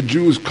gave the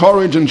Jews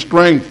courage and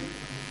strength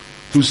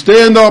to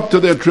stand up to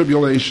their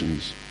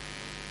tribulations.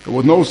 It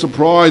was no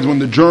surprise when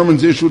the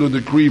Germans issued a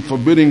decree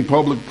forbidding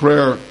public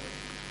prayer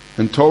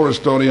and Torah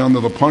study under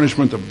the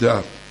punishment of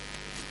death.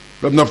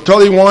 But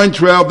Naftali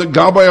Weintraub, the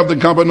Gabbai of the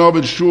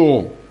Kabanovich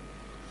Shul,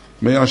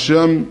 may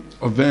Hashem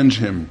avenge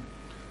him,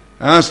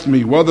 asked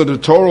me whether the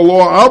Torah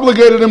law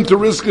obligated him to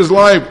risk his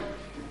life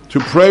to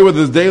pray with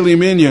his daily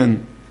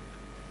minyan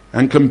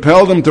and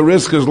compelled him to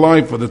risk his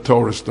life for the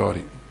Torah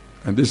study.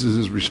 And this is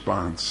his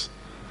response: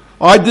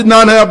 I did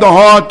not have the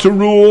heart to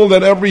rule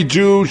that every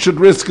Jew should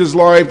risk his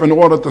life in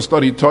order to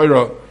study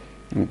Torah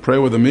and pray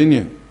with a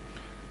minyan.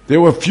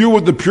 There were few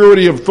with the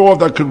purity of thought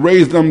that could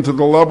raise them to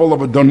the level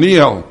of a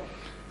Daniel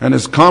and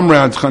his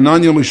comrades,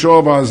 Hananiah, Mishael,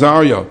 and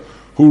Azariah,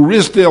 who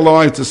risked their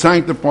lives to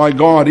sanctify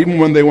God even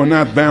when they were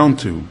not bound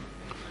to.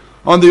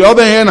 On the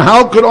other hand,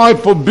 how could I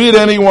forbid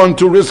anyone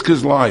to risk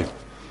his life?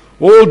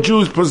 All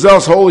Jews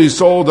possess holy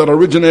souls that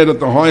originate at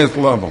the highest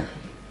level,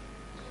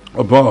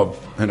 above,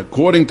 and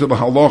according to the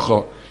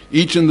halacha,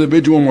 each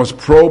individual must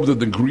probe the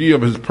degree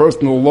of his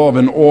personal love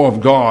and awe of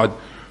God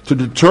to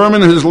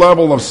determine his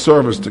level of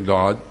service to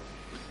God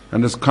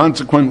and his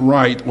consequent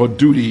right or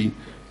duty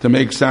to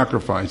make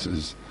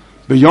sacrifices.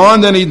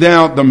 Beyond any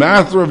doubt, the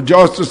Master of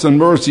justice and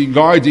mercy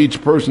guides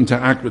each person to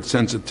act with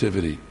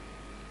sensitivity.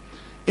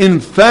 In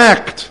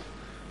fact,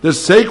 the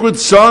sacred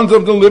sons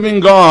of the living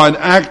God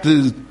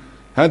acted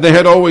as they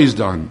had always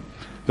done.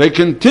 They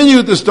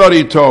continued to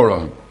study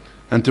Torah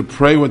and to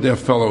pray with their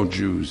fellow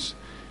Jews.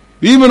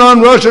 Even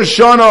on Rosh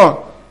Hashanah,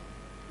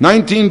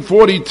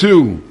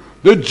 1942,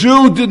 the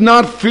Jew did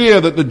not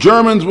fear that the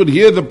Germans would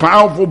hear the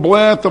powerful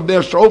blast of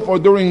their shofar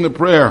during the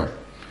prayer.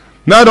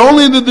 Not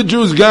only did the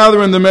Jews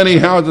gather in the many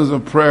houses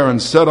of prayer and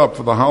set up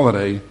for the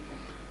holiday,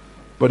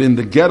 but in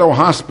the ghetto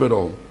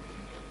hospital,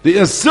 the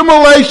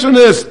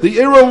assimilationists, the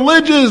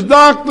irreligious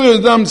doctors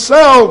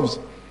themselves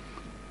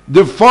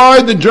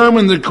defied the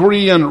German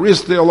decree and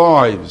risked their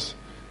lives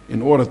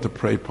in order to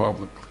pray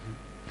publicly.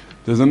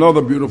 There's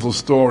another beautiful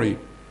story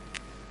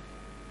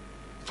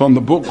from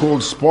the book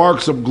called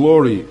Sparks of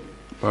Glory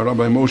by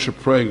Rabbi Moshe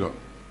Prager.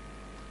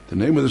 The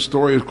name of the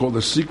story is called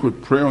The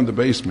Secret Prayer in the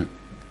Basement.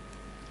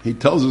 He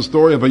tells the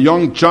story of a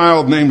young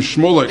child named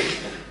Shmulik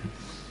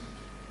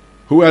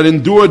who had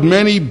endured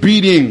many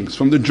beatings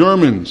from the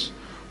Germans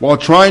while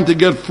trying to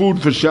get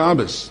food for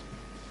Shabbos.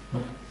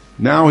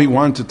 Now he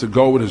wanted to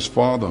go with his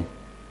father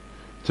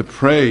to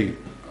pray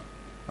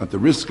at the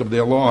risk of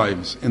their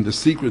lives in the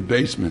secret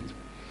basement.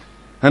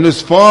 And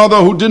his father,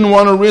 who didn't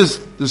want to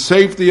risk the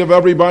safety of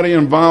everybody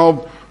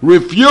involved,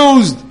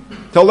 refused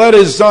to let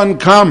his son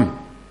come.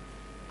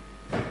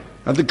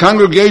 As the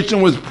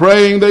congregation was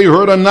praying, they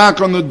heard a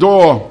knock on the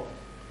door,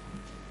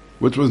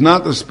 which was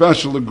not the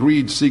special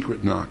agreed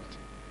secret knock.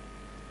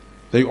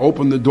 They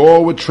opened the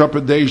door with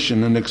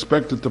trepidation and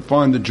expected to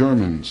find the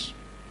Germans.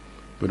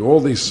 But all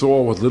they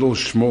saw was little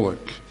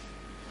Shmulik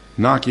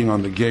knocking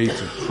on the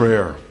gate of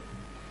prayer.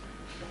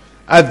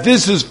 At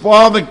this his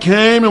father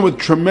came, and with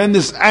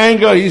tremendous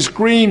anger he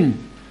screamed,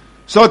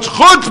 "Such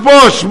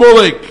chutzpah,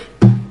 Shmulik!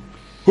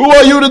 Who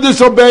are you to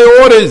disobey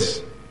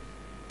orders?"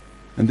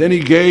 And then he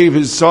gave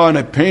his son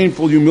a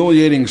painful,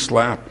 humiliating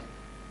slap.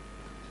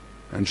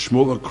 And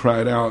Shmulik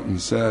cried out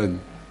and said,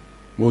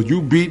 "Will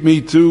you beat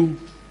me too?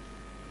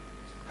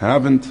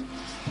 Haven't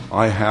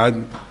I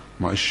had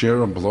my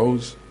share of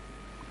blows?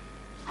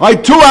 I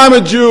too am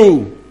a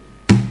Jew.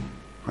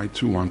 I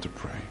too want to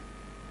pray."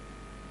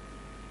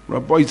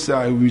 Rabbi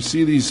Say, we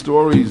see these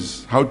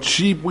stories, how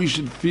cheap we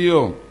should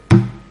feel.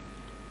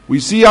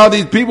 We see how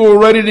these people were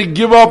ready to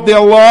give up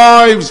their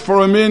lives for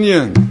a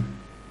minyan.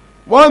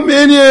 1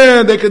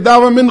 minyan! They could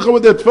daven mincha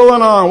with their tefillin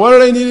on. What do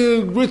they need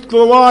to risk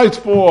their lives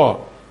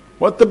for?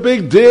 What the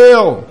big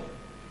deal?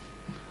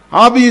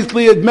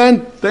 Obviously it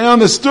meant, they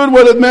understood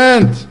what it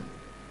meant.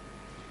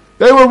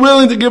 They were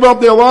willing to give up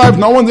their lives.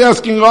 No one's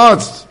asking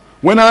us.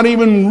 We're not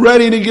even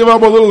ready to give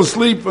up a little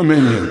sleep for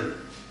minyan.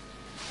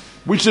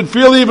 We should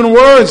feel even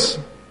worse.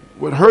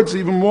 What hurts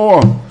even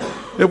more,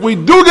 if we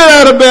do get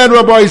out of bed,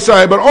 Rabbi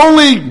Say, but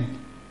only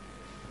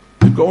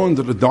to go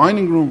into the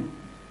dining room.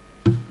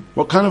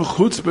 What kind of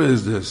chutzpah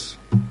is this?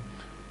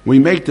 We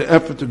make the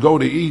effort to go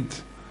to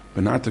eat,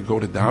 but not to go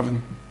to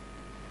daven.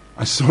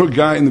 I saw a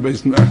guy in the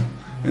basement,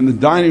 in the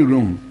dining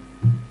room.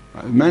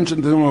 I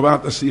mentioned to him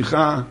about the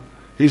sicha.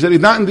 He said he's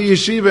not in the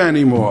yeshiva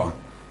anymore.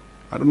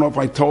 I don't know if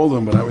I told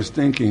him, but I was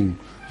thinking,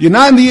 you're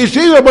not in the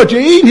yeshiva, but you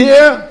eat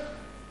here.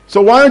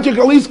 So why don't you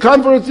at least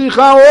come for a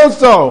sicha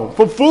also?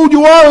 For food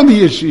you are in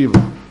the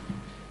yeshiva.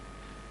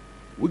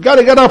 We got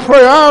to get our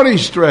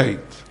priorities straight.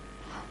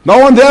 No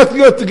one's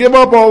asking us to give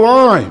up our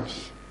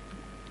lives.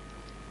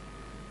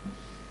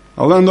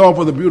 I'll end off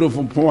with a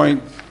beautiful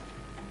point,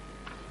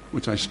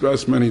 which I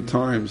stress many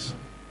times.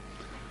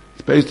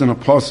 It's based on a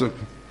pasuk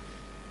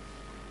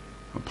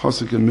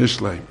in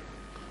Mishlei.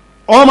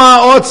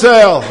 Oma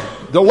Otzel,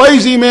 the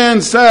lazy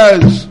man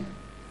says,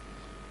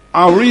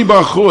 Ari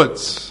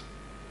bachutz.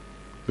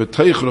 The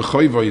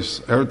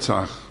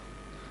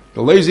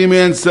lazy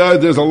man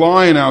said, there's a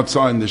lion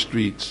outside in the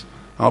streets.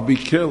 I'll be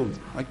killed.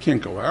 I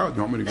can't go out.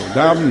 You want me to go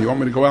daven? You want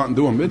me to go out and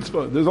do a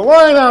mitzvah? There's a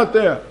lion out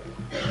there.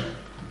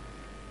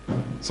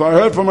 So I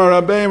heard from our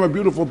Rabbeim a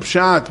beautiful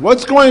pshat.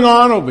 What's going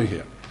on over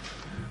here?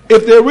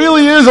 If there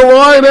really is a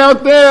lion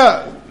out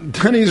there,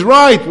 then he's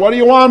right. What do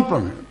you want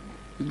from him?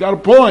 He's got a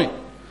point.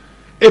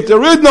 If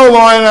there is no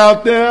lion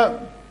out there,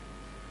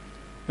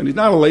 and he's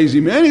not a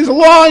lazy man, he's a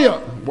liar.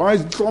 Why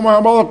is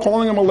Tzlomah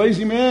calling him a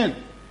lazy man?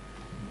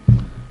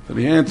 So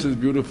the answer is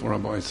beautiful,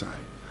 Rabbi Say.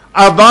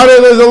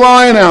 Avada, there's a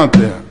lion out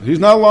there. He's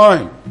not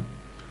lying.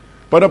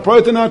 But a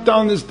person has to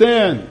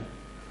understand,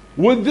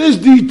 would this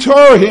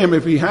deter him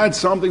if he had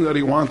something that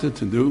he wanted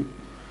to do?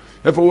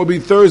 If it would be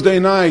Thursday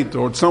night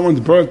or it's someone's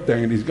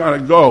birthday and he's got to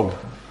go,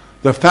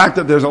 the fact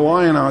that there's a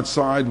lion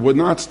outside would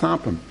not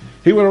stop him.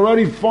 He would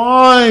already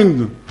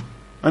find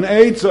an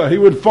eitzah. He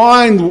would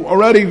find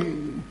already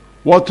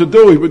what to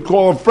do. He would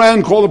call a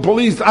friend, call the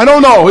police. I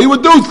don't know. He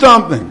would do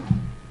something.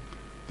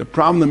 The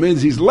problem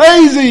is he's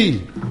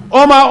lazy.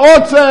 Oma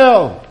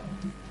Otzel.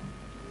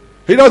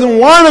 He doesn't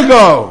want to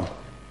go.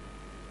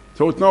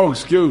 So it's no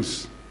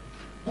excuse.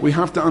 We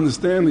have to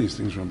understand these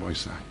things, Rabbi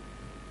Say.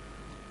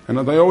 And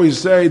as I always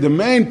say, the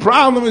main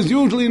problem is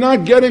usually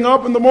not getting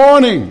up in the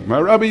morning. My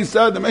Rebbe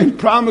said the main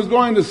problem is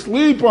going to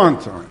sleep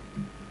on time.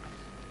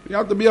 You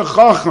have to be a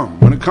chacham.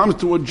 When it comes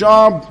to a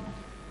job,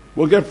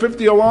 we'll get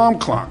 50 alarm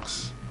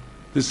clocks.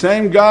 The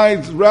same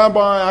guy's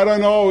rabbi, I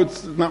don't know,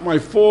 it's not my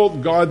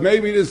fault. God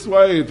made me this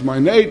way. It's my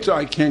nature.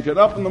 I can't get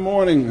up in the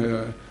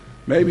morning.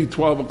 Maybe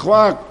 12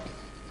 o'clock.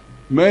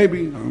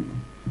 Maybe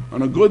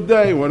on a good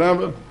day,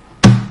 whatever.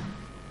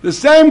 The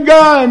same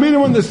guy, I meet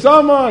him in the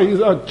summer. He's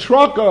a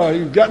trucker.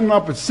 He's getting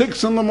up at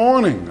 6 in the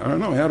morning. I don't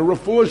know. He had a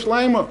refuah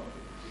shleima.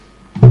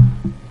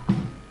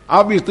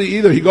 Obviously,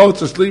 either he goes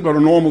to sleep at a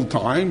normal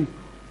time,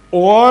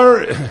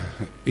 or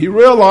he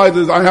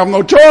realizes, I have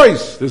no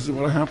choice. This is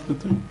what I have to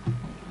do.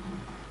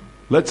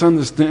 Let's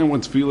understand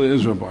what tefillah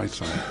is, Rabbi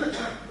Say.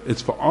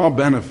 It's for our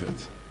benefit.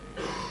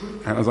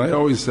 And as I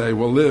always say,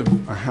 we'll live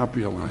a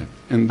happier life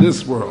in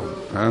this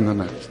world and the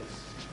next.